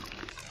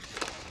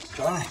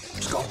 Charlie,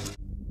 let's go.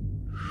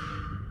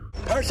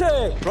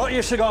 Percy, brought you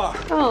a cigar.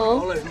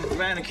 Oh. All in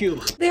Havana,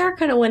 Cuba. They are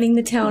kind of winning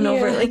the town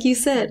over, like you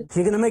said.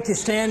 You're gonna make you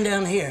stand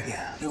down here.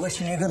 Yeah. They're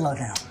wishing you good luck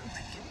now.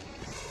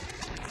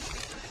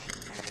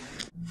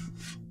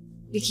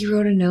 Vicky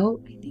wrote a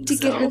note to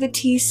get her the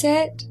tea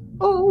set.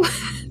 Oh,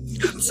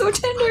 it's so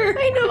tender.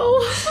 I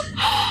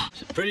know.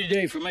 It's a pretty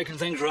day for making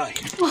things right.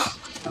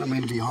 I don't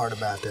mean to be hard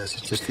about this.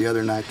 It's just the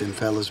other night, them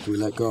fellas we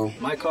let go.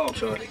 My call,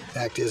 Charlie.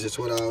 Fact is, it's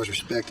what I always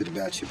respected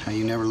about you. How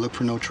you never look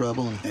for no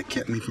trouble, and that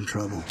kept me from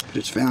trouble. But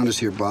it's found us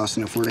here, boss,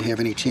 and if we're to have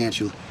any chance,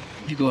 You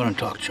go out and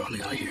talk,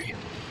 Charlie. I hear you.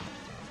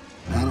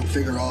 I don't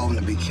figure all of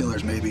them to be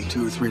killers. Maybe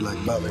 2 or 3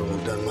 like Butler will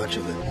have done much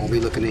of it. Won't be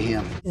looking to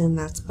him. And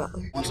that's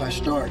Butler. Once I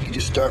start, you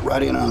just start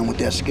right in on them with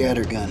that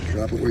scatter gun.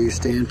 Drop it where you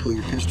stand, pull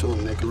your pistol,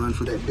 and make a run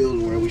for that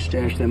building where we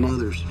stash them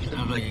others.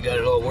 Sounds like you got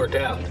it all worked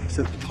out.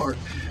 Except the part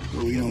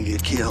where we don't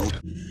get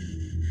killed.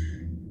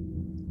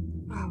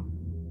 Wow.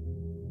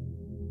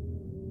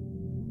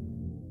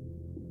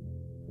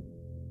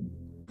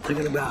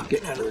 Thinking about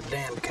getting out of the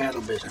damn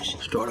cattle business.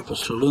 Start up a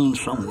saloon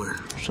somewhere.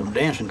 Some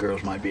dancing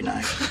girls might be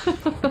nice.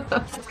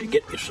 To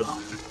get me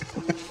some.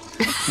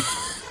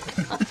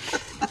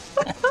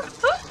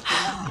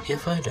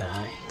 If I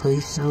die,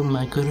 please sell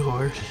my good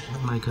horse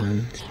and my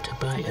guns to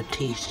buy a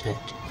tea set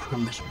for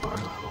Miss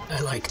Barlow.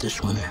 I like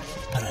this one,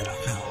 but I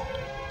don't know.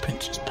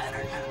 Prince is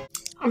better now.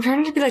 I'm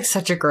trying to be like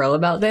such a girl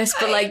about this,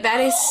 but like that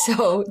is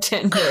so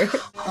tender.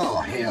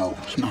 Oh, hell.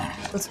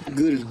 What's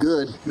good is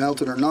good,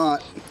 melted or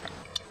not.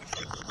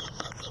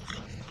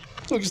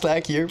 Looks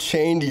like you're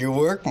chained to your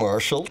work,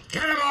 Marshal.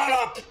 Get them all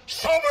up!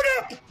 Sobered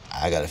up!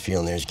 I got a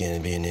feeling there's gonna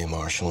be a new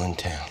Marshal in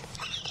town.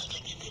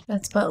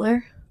 That's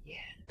Butler.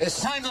 It's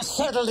time to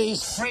settle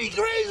these free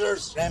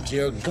grazers. Empty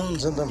your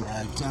guns in them,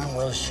 and damn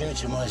well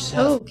shoot you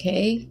myself.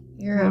 Okay.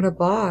 You're not a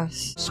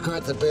boss.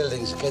 Skirt the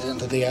buildings, get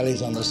into the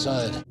alleys on the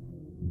side.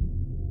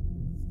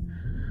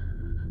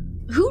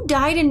 Who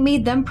died and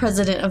made them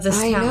president of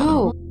this town? I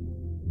know.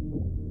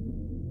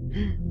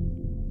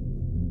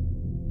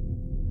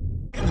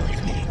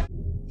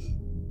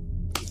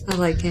 I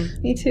like him.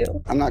 Me too.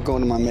 I'm not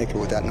going to my maker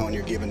without knowing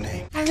your given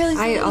name.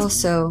 I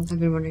also have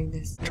been wondering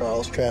this.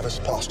 Charles Travis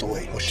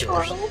Postlewaite. What's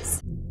yours?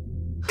 Charles?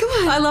 Come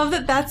on. I love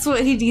that that's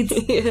what he needs.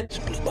 It's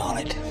Blue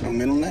Bonnet. No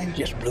middle name?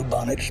 Just Blue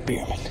Bonnet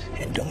Spearman.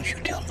 And don't you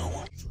tell no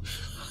one.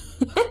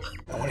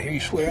 I want to hear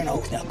you swear an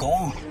oath. Now go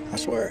on. I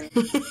swear.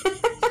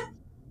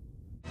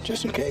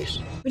 Just in case.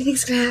 What do you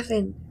think's gonna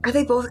happen? Are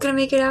they both gonna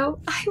make it out?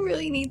 I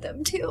really need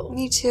them too.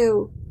 Me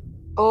too.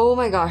 Oh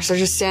my gosh, they're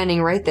just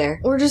standing right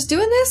there. We're just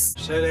doing this?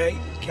 Set 8,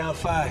 count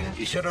 5.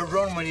 You should have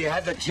run when you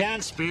had the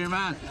chance,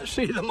 Spearman.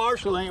 See, the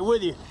marshal ain't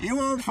with you. You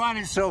won't find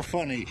it so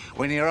funny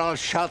when you're all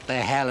shot to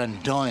hell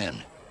and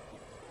dying.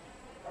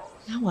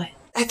 Now what?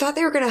 I thought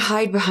they were gonna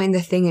hide behind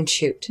the thing and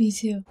shoot. Me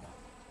too.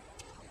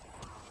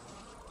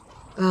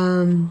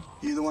 You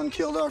the one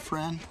killed our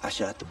friend? I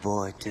shot the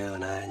boy too,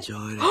 and I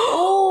enjoyed it.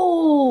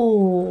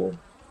 Oh!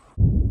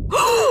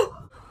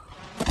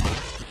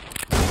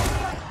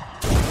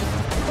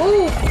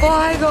 Oh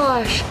my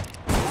gosh!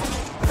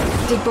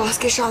 Did Boss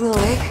get shot in the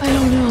leg? I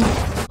don't know.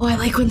 Oh, I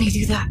like when they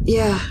do that.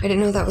 Yeah, I didn't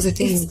know that was a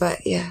thing,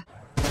 but yeah.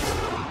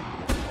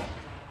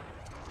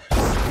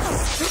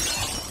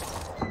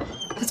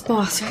 That's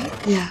Boss, right?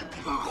 Yeah.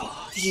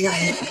 You got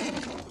hit.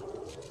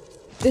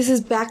 This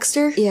is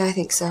Baxter? Yeah, I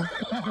think so.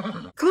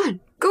 Come on,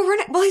 go run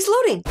it while he's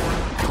loading.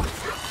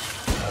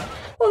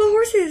 Oh, the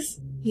horses.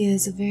 He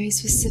has a very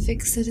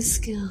specific set of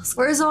skills.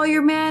 Where's all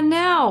your man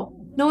now?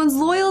 No one's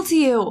loyal to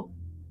you.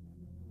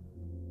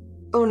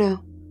 Oh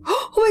no.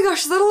 Oh my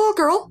gosh, is that a little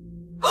girl?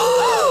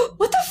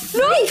 What the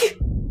freak?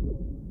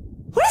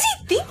 What is he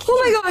thinking? Oh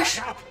my gosh.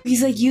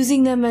 He's like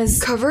using them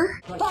as cover?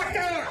 Back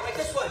there! Like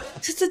this one!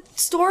 Just a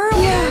storeroom?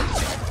 Yeah.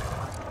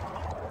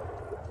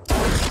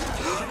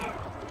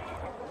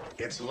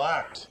 It's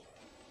locked.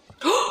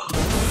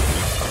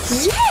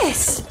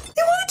 Yes!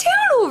 They won the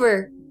town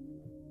over!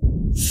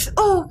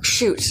 Oh,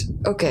 shoot.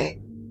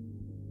 Okay.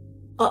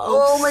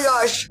 Oh my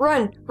gosh.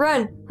 Run,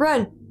 run,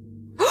 run.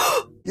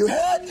 You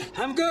hit?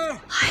 I'm good.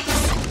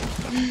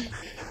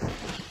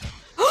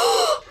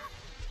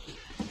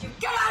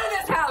 Get out of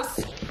this house!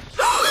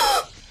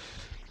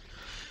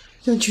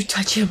 Don't you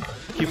touch him.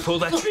 You pull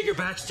that trigger,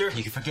 Baxter.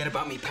 You can forget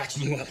about me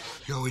patching you up.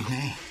 You're with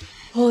me.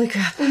 Holy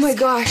crap. Oh my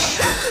gosh.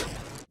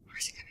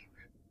 Where's he coming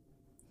from?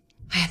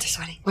 My hands are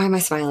sweating. Why am I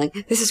smiling?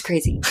 This is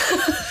crazy.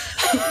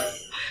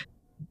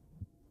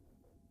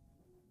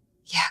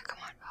 Yeah, come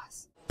on,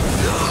 boss.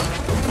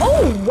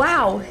 Oh,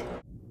 wow.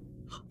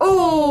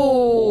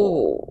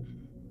 Oh!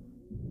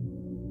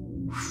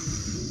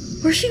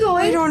 Where's she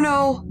going? I don't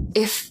know.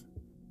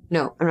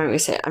 No, I'm not gonna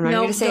say it. I'm not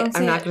gonna say it.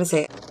 I'm not gonna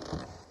say it.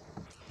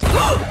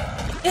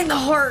 In the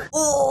heart.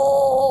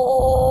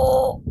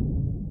 Oh!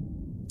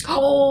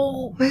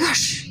 Oh my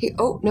gosh.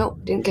 Oh, no,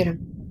 didn't get him.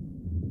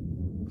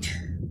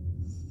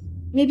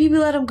 Maybe we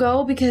let him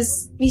go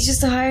because he's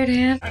just a hired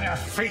hand.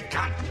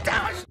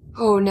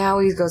 Oh, now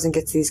he goes and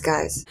gets these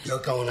guys. You're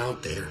going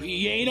out there.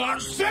 We ain't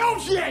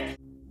ourselves yet.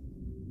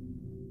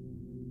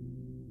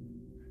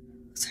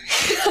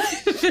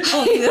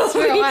 That's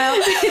for a while.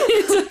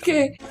 It's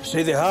okay.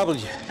 Say they hobbled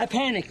you. I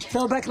panicked.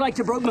 Fell back like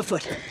I broke my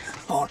foot.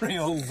 Ornery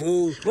old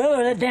fool. Well,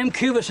 that damn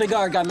Cuba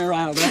cigar got me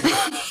riled up.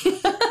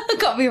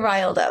 Got me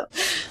riled up.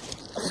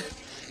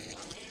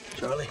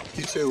 Charlie,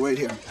 you two wait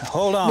here.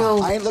 Hold on.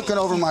 No. I ain't looking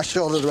over my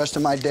shoulder the rest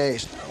of my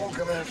days. I won't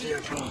come after you,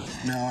 Charlie.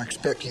 No, I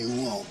expect you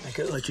won't. I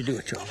can't let you do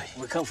it, Charlie.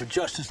 We come for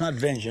justice, not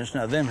vengeance.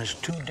 Now, them is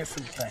two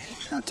different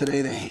things. Not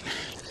today, they ain't.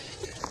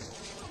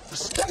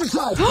 Step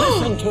aside!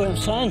 Listen to him,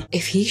 son.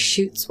 If he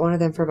shoots one of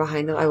them from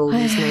behind him, I will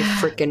lose my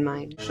freaking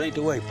mind. This ain't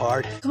the way,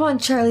 pard. Come on,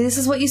 Charlie. This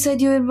is what you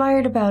said you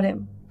admired about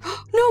him.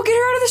 No, get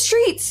her out of the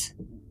streets!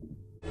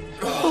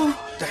 Oh,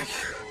 thank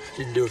you.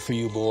 Didn't do it for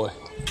you, boy.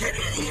 Get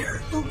in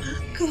here.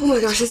 Oh my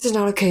gosh, this is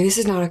not okay. This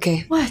is not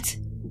okay. What?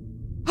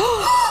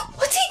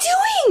 What's he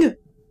doing?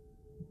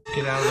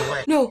 Get out of the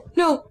way. No,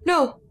 no,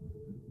 no.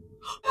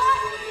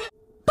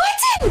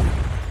 Button!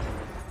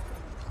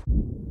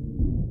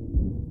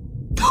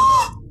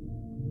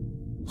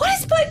 What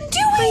is Button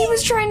doing? He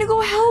was trying to go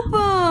help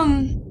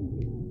him.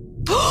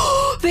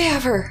 They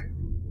have her.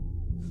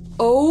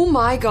 Oh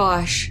my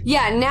gosh.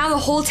 Yeah, now the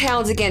whole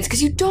town's against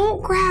because you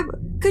don't grab.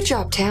 Good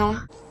job,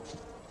 town.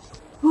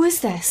 Who is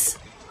this?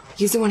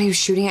 He's the one who was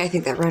shooting it, I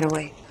think, that ran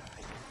away.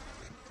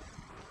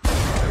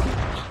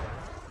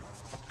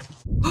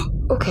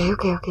 Okay.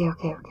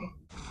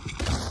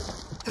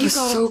 That was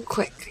so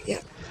quick. Yeah.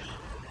 Are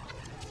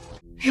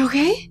you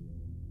okay?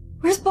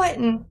 Where's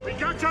Button? We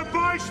got your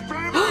boys,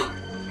 Sperm!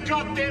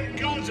 Drop them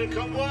guns and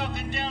come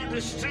walking down the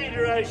street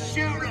or I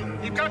shoot them.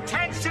 You've got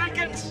 10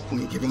 seconds.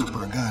 We ain't giving up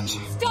our guns.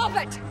 Stop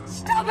it!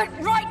 Stop it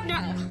right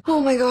now!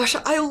 Oh my gosh,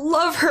 I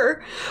love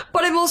her,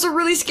 but I'm also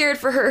really scared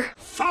for her.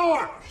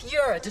 4!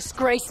 You're a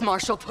disgrace,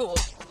 Marshal Poole.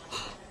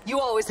 You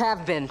always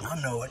have been.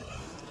 I know it.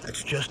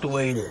 That's just the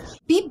way it is.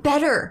 Be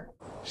better.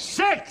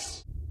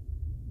 6!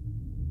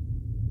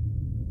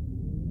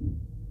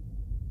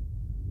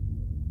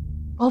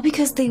 All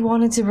because they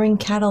wanted to bring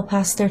cattle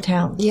past their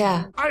town.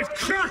 Yeah. I've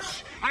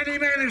crushed any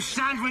man who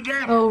stands with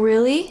them. Oh,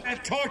 really?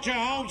 And torture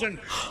homes and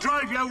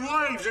drive your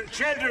wives and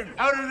children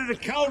out into the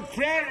cold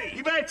prairie.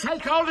 You better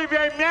take hold of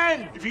your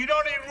men if you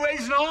don't even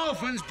raise no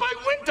orphans by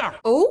winter.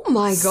 Oh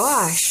my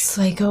gosh.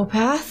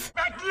 Psychopath?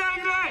 Mac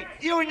Langley,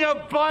 you and your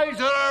boys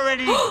are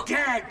already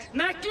dead.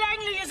 Mac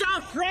Langley is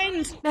our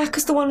friend. Mac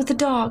is the one with the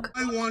dog.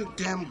 I want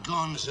them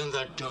guns in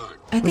the dirt.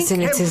 I think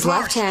Listen, it's his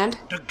left hand.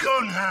 The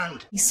gun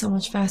hand. he's so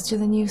much faster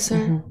than you,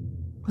 sir.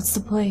 What's the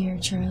play here,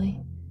 Charlie?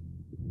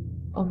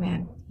 Oh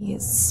man, he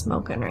is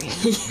smoking right now.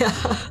 Yeah.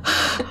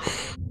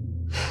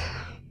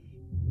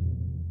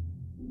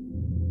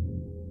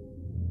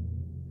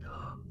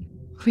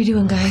 What are we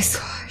doing, guys?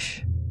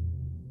 Gosh.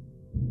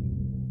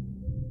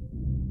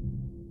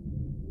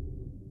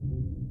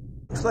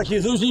 Looks like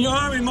you're losing your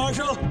army,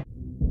 Marshal.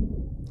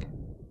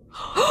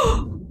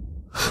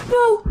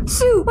 No,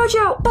 Sue, watch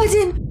out.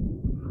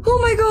 Button. Oh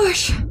my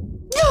gosh. No.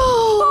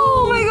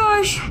 Oh my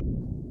gosh.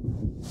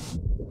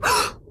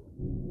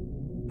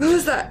 Who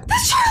is that?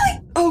 That's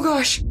Charlie. Oh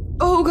gosh.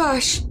 Oh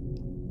gosh.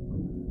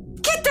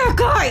 Get that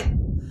guy.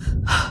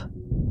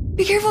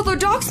 Be careful, there are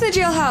dogs in the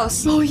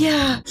jailhouse. Oh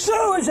yeah.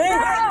 So is it?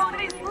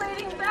 He's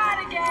bleeding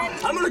bad again.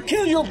 I'm gonna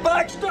kill you,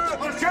 Baxter.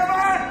 Well, come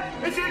on.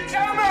 It's a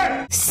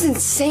coming. This is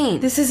insane.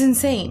 This is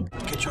insane.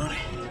 Okay, Charlie.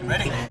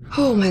 Ready?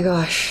 Oh my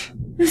gosh.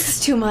 This is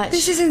too much.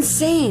 This is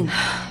insane.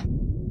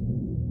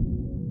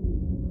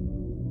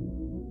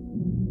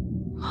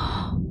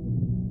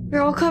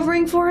 You're all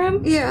covering for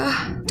him?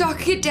 Yeah. Doc,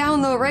 get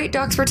down though, right?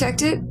 Doc's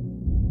protected.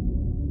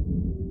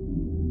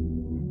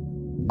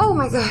 Oh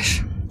my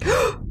gosh.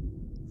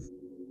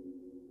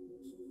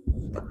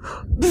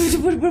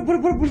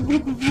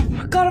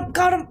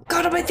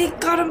 Got him, I think,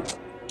 got him.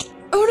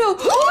 Oh no.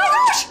 Oh my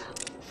gosh.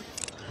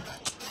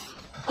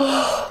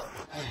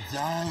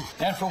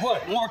 And for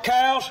what? More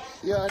cows?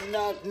 You're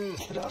nothing.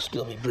 But I'll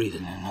still be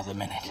breathing in another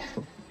minute.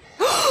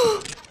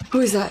 Who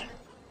is that?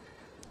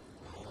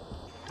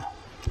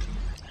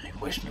 I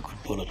wish I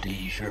could bullet to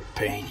ease your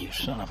pain, you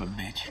son of a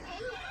bitch.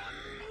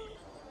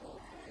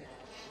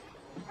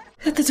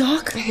 At the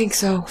dock? I think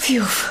so.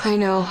 Phew. I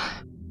know.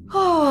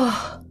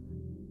 Oh.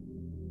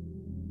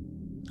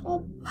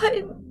 Oh, but...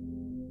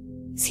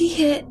 Is he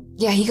hit?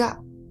 Yeah, he got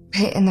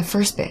hit in the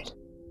first bit.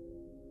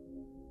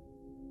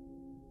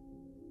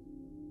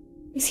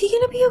 Is he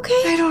gonna be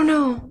okay? I don't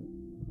know.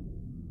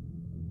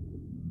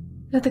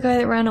 Is that the guy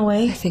that ran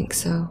away? I think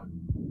so.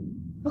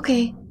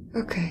 Okay.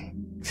 Okay.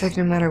 It's like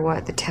no matter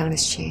what, the town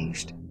has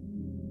changed.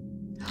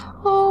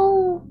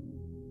 Oh.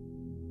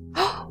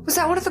 Was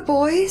that one of the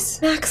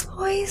boys? Max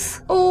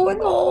boys? Oh,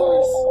 and the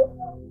horse.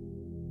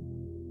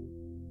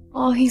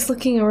 Oh, he's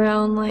looking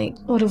around like,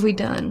 what have we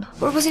done?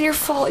 What wasn't your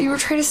fault? You were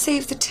trying to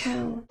save the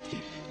town.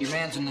 Your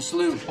man's in the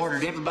saloon.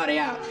 Ordered everybody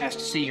out. Has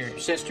to see your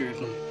sister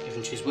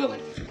if she's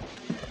willing.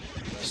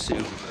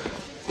 Sue.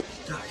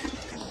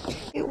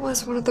 It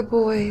was one of the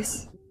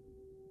boys.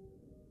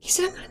 He's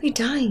not gonna be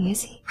dying,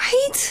 is he?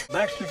 Right?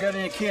 Baxter got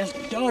any kin?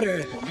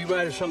 Daughter will be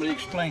right if somebody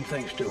explain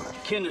things to her.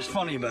 Kin is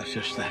funny about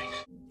such things.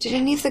 Did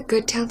any of the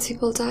good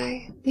townspeople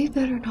die? They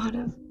better not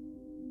have.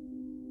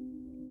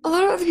 A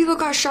lot of other people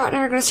got shot and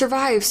are gonna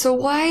survive, so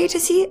why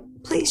does he?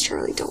 Please,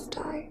 Charlie, don't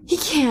die. He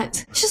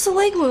can't. It's just a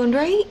leg wound,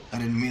 right? I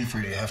didn't mean for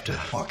you to have to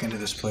walk into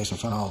this place in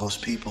front of all those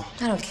people.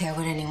 I don't care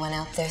what anyone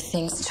out there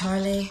thinks,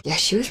 Charlie. Yeah,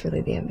 she was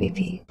really the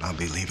MVP. I'll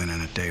be leaving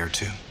in a day or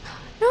two.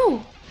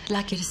 No. I'd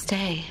like you to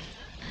stay.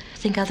 I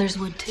think others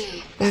would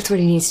too. That's what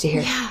he needs to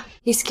hear. Yeah.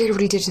 He's scared of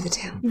what he did to the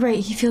town. Right,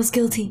 he feels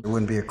guilty. There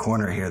wouldn't be a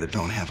corner here that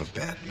don't have a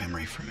bad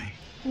memory for me.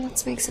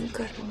 Let's make some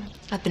good one.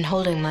 I've been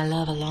holding my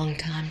love a long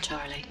time,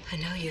 Charlie. I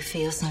know you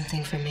feel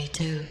something for me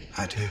too.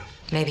 I do.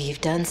 Maybe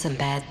you've done some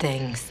bad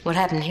things. What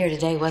happened here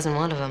today wasn't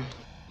one of them.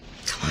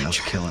 Come on, Those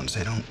Charlie. killings,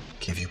 they don't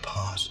give you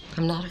pause.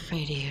 I'm not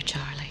afraid of you,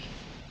 Charlie.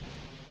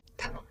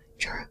 Come on,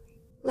 Charlie.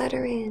 Let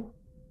her in.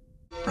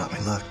 Brought me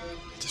luck,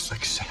 just like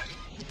you said.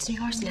 It's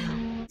yours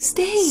now.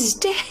 Stay.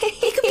 Stay.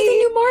 He could be the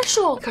new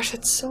marshal. Gosh,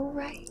 that's so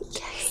right.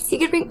 Yes. He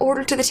could bring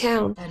order to the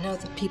town. I know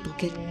that people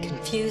get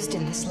confused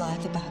in this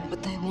life about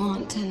what they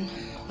want and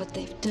what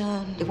they've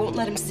done. It won't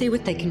let them see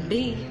what they can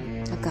be.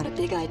 I've got a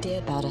big idea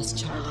about us,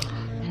 Charlie.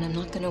 And I'm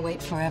not gonna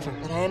wait forever,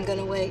 but I am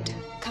gonna wait.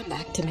 Come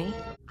back to me.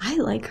 I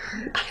like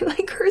her. I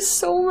like her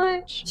so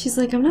much. She's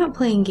like, I'm not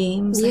playing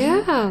games.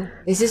 Yeah.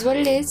 This is what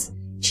it is.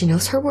 She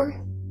knows her worth.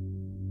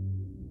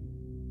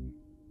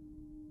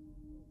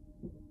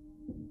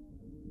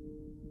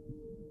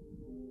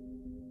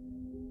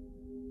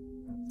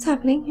 What's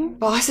happening here?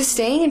 Boss is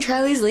staying and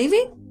Charlie's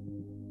leaving?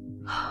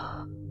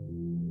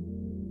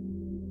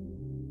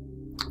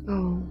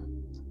 Oh.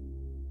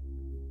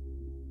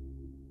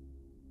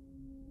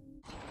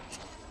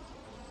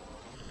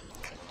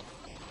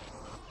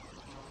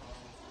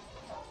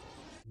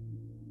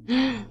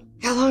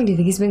 How long do you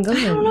think he's been gone?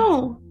 I don't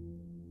know.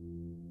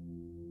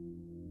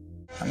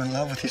 I'm in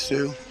love with you,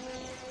 Sue.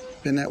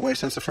 Been that way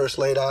since I first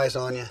laid eyes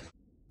on you.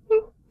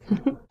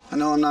 I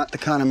know I'm not the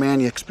kind of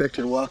man you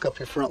expected to walk up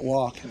your front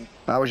walk, and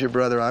if I was your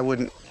brother, I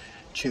wouldn't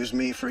choose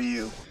me for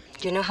you.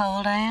 Do you know how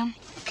old I am?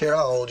 I don't care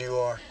how old you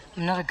are.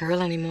 I'm not a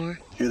girl anymore.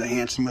 You're the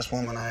handsomest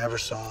woman I ever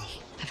saw.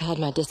 I've had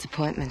my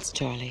disappointments,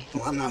 Charlie.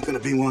 Well, I'm not going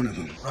to be one of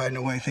them. Riding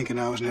away thinking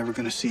I was never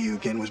going to see you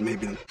again was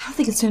maybe the I don't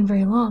think it's been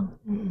very long.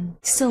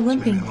 He's still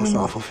limping. maybe the most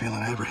awful feeling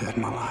I ever had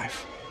in my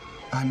life.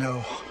 I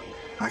know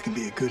I can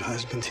be a good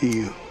husband to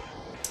you.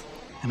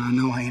 And I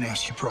know I ain't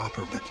asked you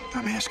proper, but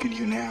I'm asking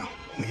you now.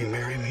 Will you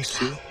marry me,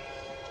 Sue?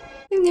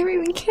 We've never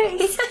even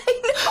kissed.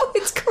 I know,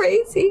 it's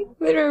crazy.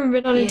 We've never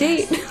been on a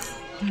date.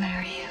 I'll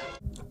marry you.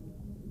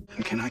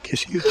 And can I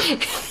kiss you?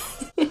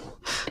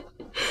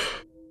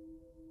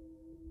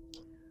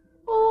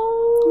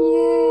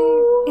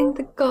 Oh, yay. In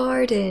the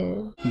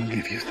garden. I'll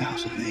give you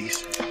 1,000 of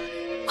these.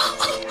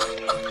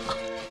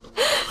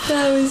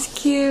 That was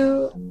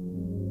cute.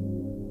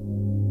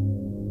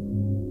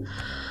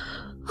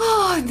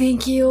 Oh,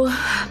 thank you.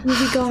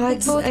 Movie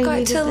gods. They both I got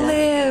needed to that.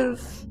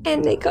 live.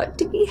 And they got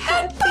to be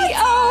happy.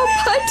 Oh,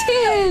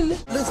 Button!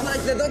 Looks like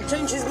the duck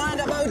changed his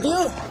mind about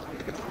you.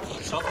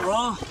 Something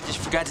wrong? Just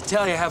forgot to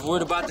tell you I have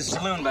word about the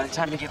saloon by the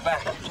time you get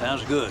back.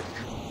 Sounds good.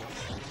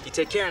 You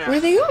take care now. Where are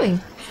they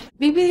going?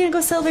 Maybe they're gonna go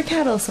sell their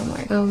cattle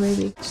somewhere. Oh,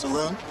 maybe.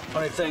 Saloon?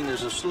 Funny thing,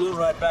 there's a saloon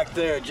right back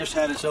there. It just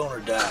had its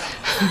owner die.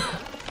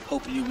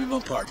 Hoping you'll be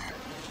my partner.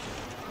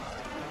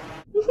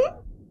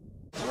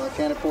 Well, I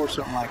can't afford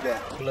something like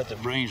that. We'll let the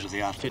brains of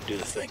the outfit do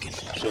the thinking.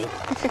 So,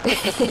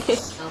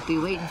 I'll be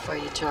waiting for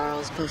you,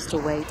 Charles. Postal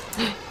wait.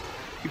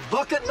 You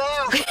bucket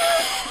now!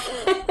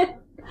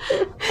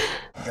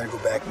 I gotta go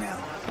back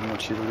now. I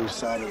want you to lose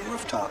sight of the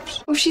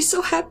rooftops. Oh, she's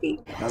so happy.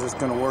 How's this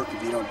gonna work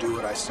if you don't do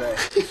what I say?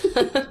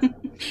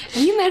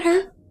 Have you met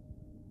her?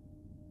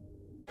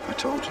 I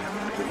told you I'm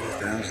gonna give you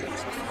 1,000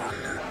 before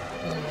I'm done.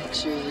 I'll make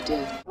sure you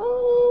do.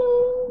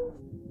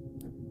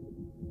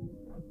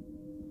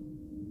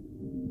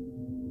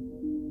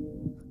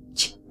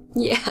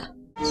 Yeah.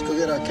 Let's go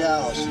get our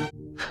cows.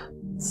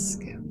 Let's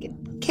go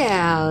get the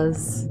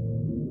cows.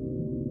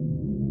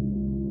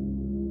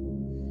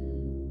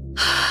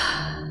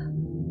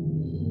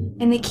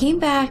 And they came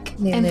back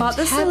and bought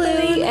the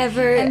saloon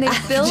ever and they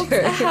after. built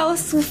a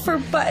house for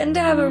Button to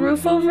have a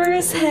roof over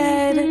his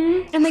head.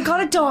 And they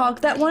got a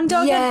dog. That one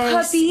dog had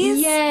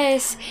puppies.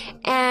 Yes.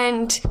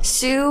 And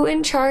Sue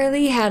and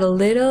Charlie had a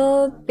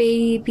little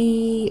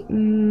baby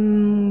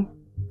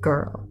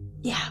girl.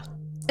 Yeah.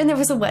 And there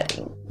was a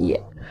wedding.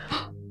 Yeah.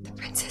 The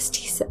Princess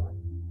Tisa.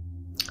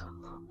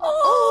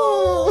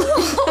 Oh!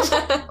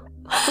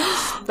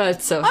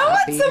 That's so I want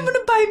happy. someone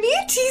to buy me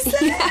a tea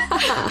set.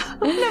 Yeah.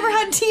 I've never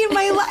had tea in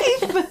my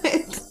life, but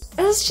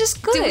it was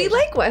just good. Do we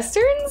like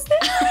Westerns then?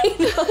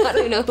 I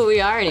don't know who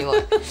we are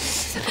anymore.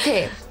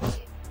 Okay,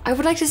 I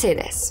would like to say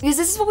this, because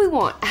this is what we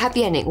want, a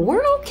happy ending.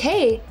 We're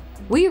okay.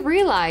 We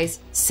realize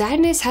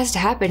sadness has to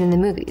happen in the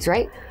movies,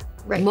 right?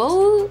 Right.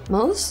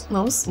 Most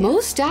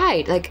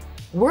died. Like,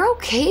 we're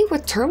okay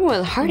with turmoil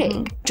and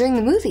heartache during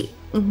the movie.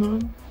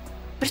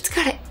 But it's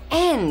gotta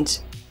end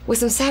with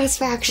some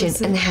satisfaction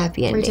and a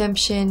happy ending.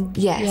 Redemption.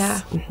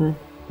 Yes. Yeah.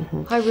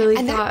 I really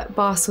thought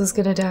Boss was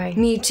gonna die.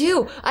 Me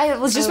too. I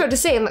was just about to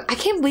say, I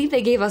can't believe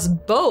they gave us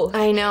both.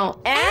 I know.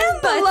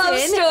 And the love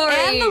story.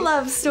 And the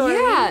love story.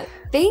 Yeah.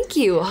 Thank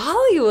you,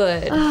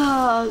 Hollywood.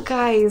 Oh,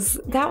 guys,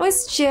 that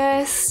was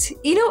just,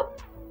 you know,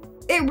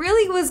 it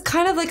really was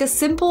kind of like a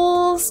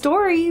simple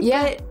story.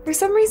 Yeah. But for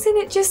some reason,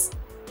 it just,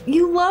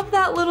 you love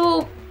that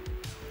little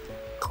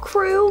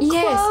crew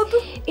club.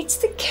 It's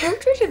the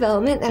character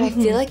development that I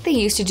feel like they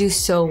used to do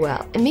so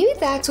well. And maybe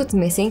that's what's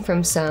missing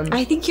from some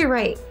I think you're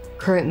right.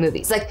 current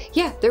movies. Like,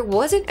 yeah, there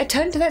wasn't a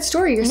ton to that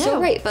story. You're so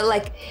right. But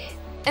like,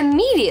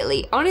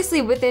 immediately,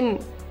 honestly,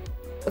 within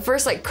the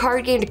first like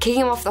card game to kick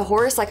him off the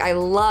horse, like I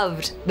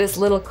loved this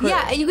little crew.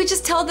 Yeah, and you could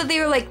just tell that they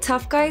were like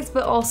tough guys,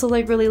 but also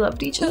like really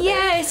loved each other.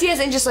 Yes,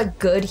 and just like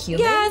good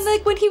humans. Yeah, and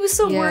like when he was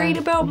so worried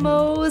about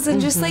Mose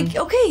and just like,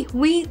 okay,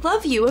 we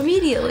love you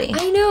immediately.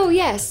 I know,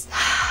 yes.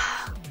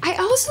 I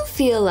also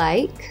feel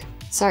like,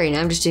 sorry, now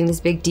I'm just doing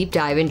this big deep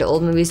dive into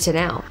old movies to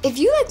now. If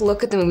you like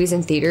look at the movies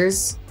in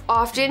theaters,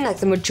 often like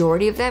the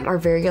majority of them are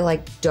very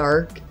like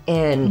dark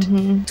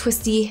and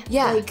twisty.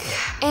 Yeah.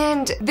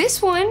 And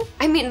this one,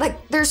 I mean,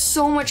 like there's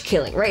so much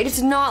killing, right?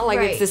 It's not like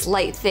it's this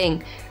light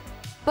thing,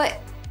 but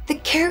the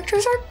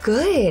characters are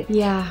good.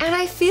 Yeah. And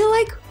I feel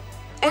like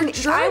we're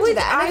drawn to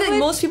that. And I think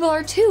most people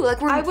are too. Like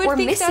we're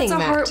think missing that's a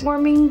that.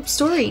 heartwarming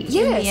story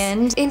in the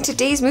end. In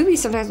today's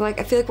movies, sometimes like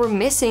I feel like we're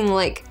missing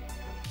like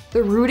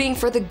the rooting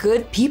for the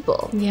good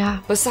people. Yeah.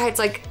 Besides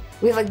like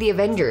we have like the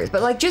Avengers,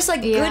 but like just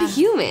like good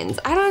humans.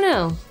 I don't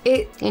know.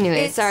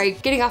 Anyway, sorry,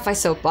 getting off my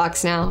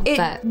soapbox now.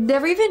 It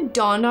never even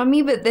dawned on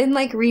me, but then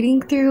like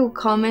reading through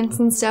comments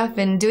and stuff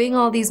and doing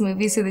all these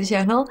movies through the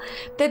channel,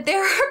 that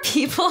there are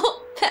people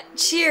that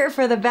cheer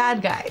for the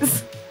bad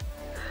guys.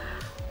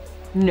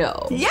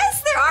 No.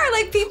 Yes, there are.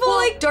 Like people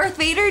like Darth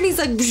Vader, and he's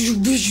like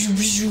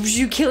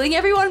killing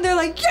everyone. And they're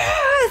like,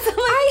 yes. I'm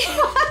like,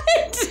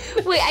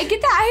 what? Wait, I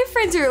get that. I have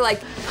friends who are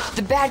like,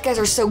 the bad guys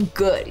are so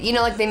good. You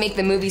know, like they make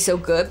the movie so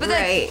good. But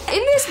then in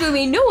this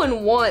movie, no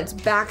one wants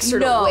Baxter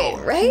to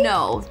win, right?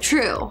 No,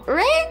 true.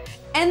 Right?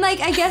 And like,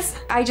 I guess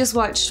I just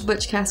watched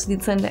Butch Cassidy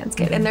and Sundance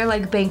Kid, and they're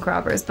like bank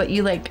robbers, but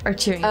you like are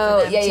cheering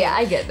for them too.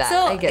 I get that.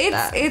 So I get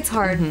that. It's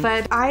hard,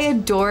 but I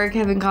adore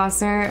Kevin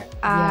Costner.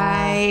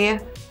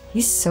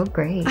 He's so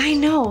great. I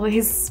know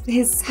his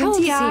How old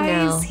is he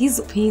now? eyes.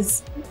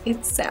 He's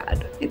it's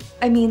sad.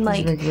 I mean,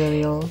 like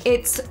really old.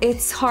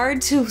 It's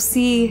hard to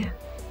see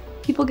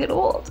people get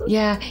old.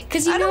 Yeah,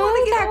 because you I don't know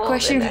wanna get that old,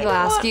 question and I people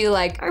don't ask want you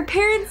like our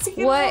parents to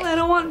get what old. I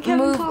don't want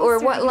Kevin Costner or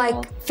to what get like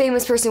old.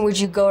 famous person would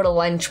you go to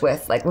lunch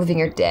with like living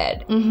or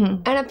dead?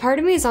 And a part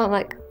of me is all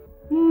like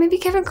maybe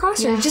Kevin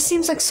Costner. It just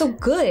seems like so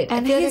good.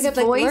 And I feel his like I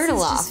could like voice learn a is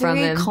lot just from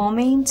very him.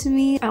 calming to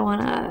me. I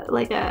want to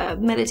like a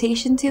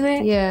meditation to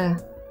it. Yeah.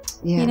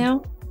 You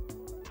know.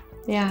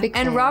 Yeah. Big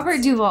and fans.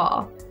 Robert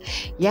Duvall.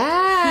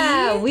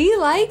 Yeah, we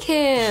like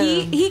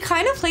him. He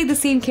kind of played the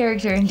same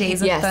character in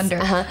Days of Thunder.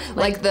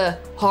 Like the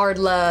hard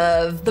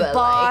love, the but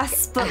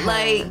boss, like, but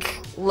like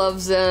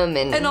loves him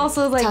and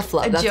also like tough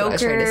love. a That's what I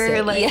was trying to say.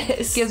 joker,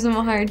 like gives him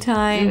a hard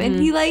time, and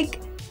he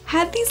like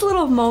had these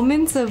little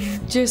moments of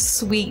just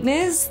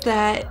sweetness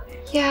that.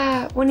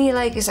 Yeah, when he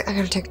like is like, I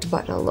gotta take the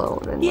button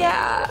alone. And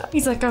Yeah,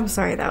 he's like, I'm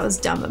sorry, that was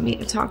dumb of me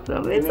to talk to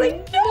him. It's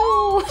like,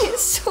 no,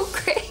 it's so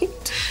great.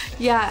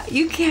 Yeah,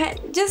 you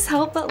can't just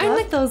help but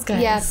love those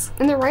guys. Yes,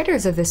 and the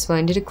writers of this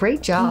one did a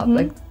great job.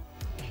 Like,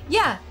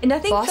 yeah,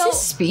 nothing Boss's felt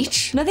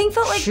speech. Nothing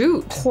felt like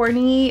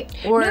corny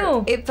or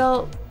it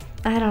felt.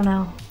 I don't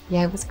know.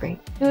 Yeah, it was great.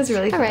 It was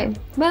really all fun. right.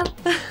 Well,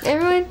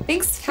 everyone,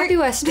 thanks for happy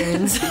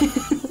Westerns.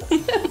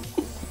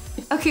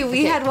 Okay,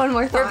 we had one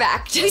more thought. We're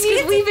back. Just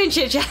because we've been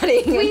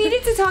chit-chatting. We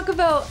needed to talk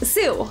about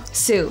Sue.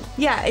 Sue.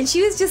 Yeah, and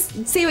she was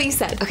just, say what you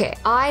said. Okay,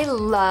 I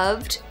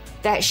loved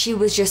that she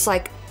was just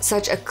like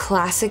such a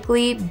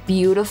classically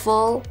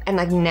beautiful and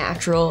like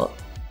natural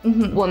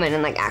woman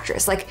and like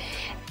actress. Like,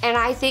 and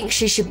I think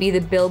she should be the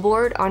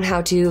billboard on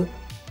how to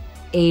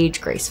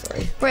age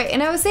gracefully. Right,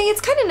 and I was saying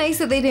it's kind of nice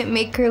that they didn't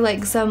make her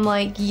like some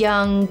like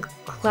young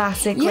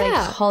classic like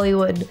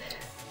Hollywood.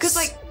 Because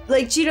like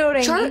Like, do you know what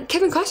I mean?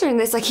 Kevin Costner in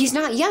this, like, he's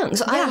not young.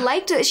 So I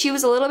liked that she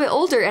was a little bit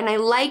older, and I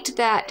liked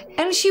that.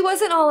 And she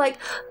wasn't all like,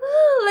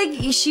 oh,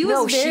 like, she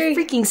was very... she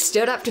freaking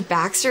stood up to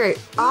Baxter.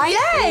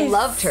 I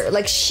loved her.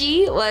 Like,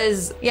 she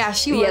was... Yeah,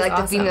 she was like,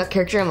 awesome. the female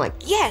character. I'm like,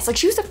 yes. Like,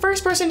 she was the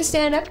first person to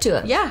stand up to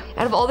him. Yeah.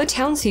 Out of all the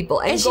townspeople.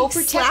 And go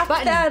protect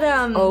Button. That,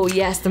 oh,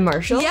 yes, the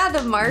marshal. Yeah,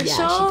 the marshal.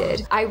 Yeah, she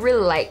did. I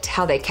really liked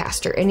how they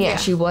cast her. And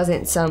she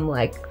wasn't some,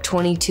 like,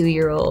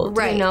 22-year-old.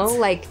 Right. You know?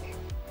 Like,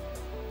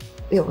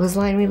 it was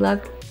line we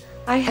loved.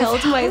 I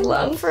held my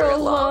love for a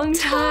long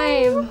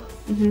time.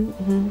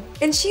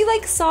 And she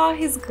like saw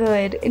his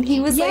good, and he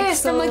was like,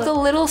 from like the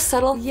little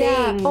subtle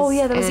things. Oh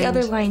yeah, that was the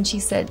other line she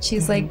said.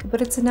 She's like,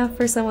 but it's enough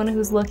for someone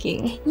who's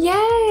looking.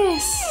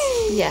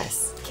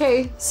 Yes.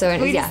 Okay.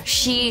 So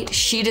she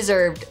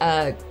deserved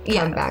a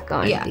comeback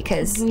on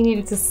because we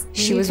needed to.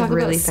 She was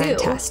really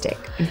fantastic.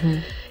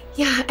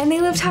 Yeah, and they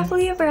lived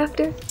happily ever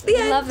after.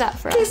 I love that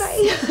for us.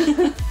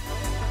 Bye.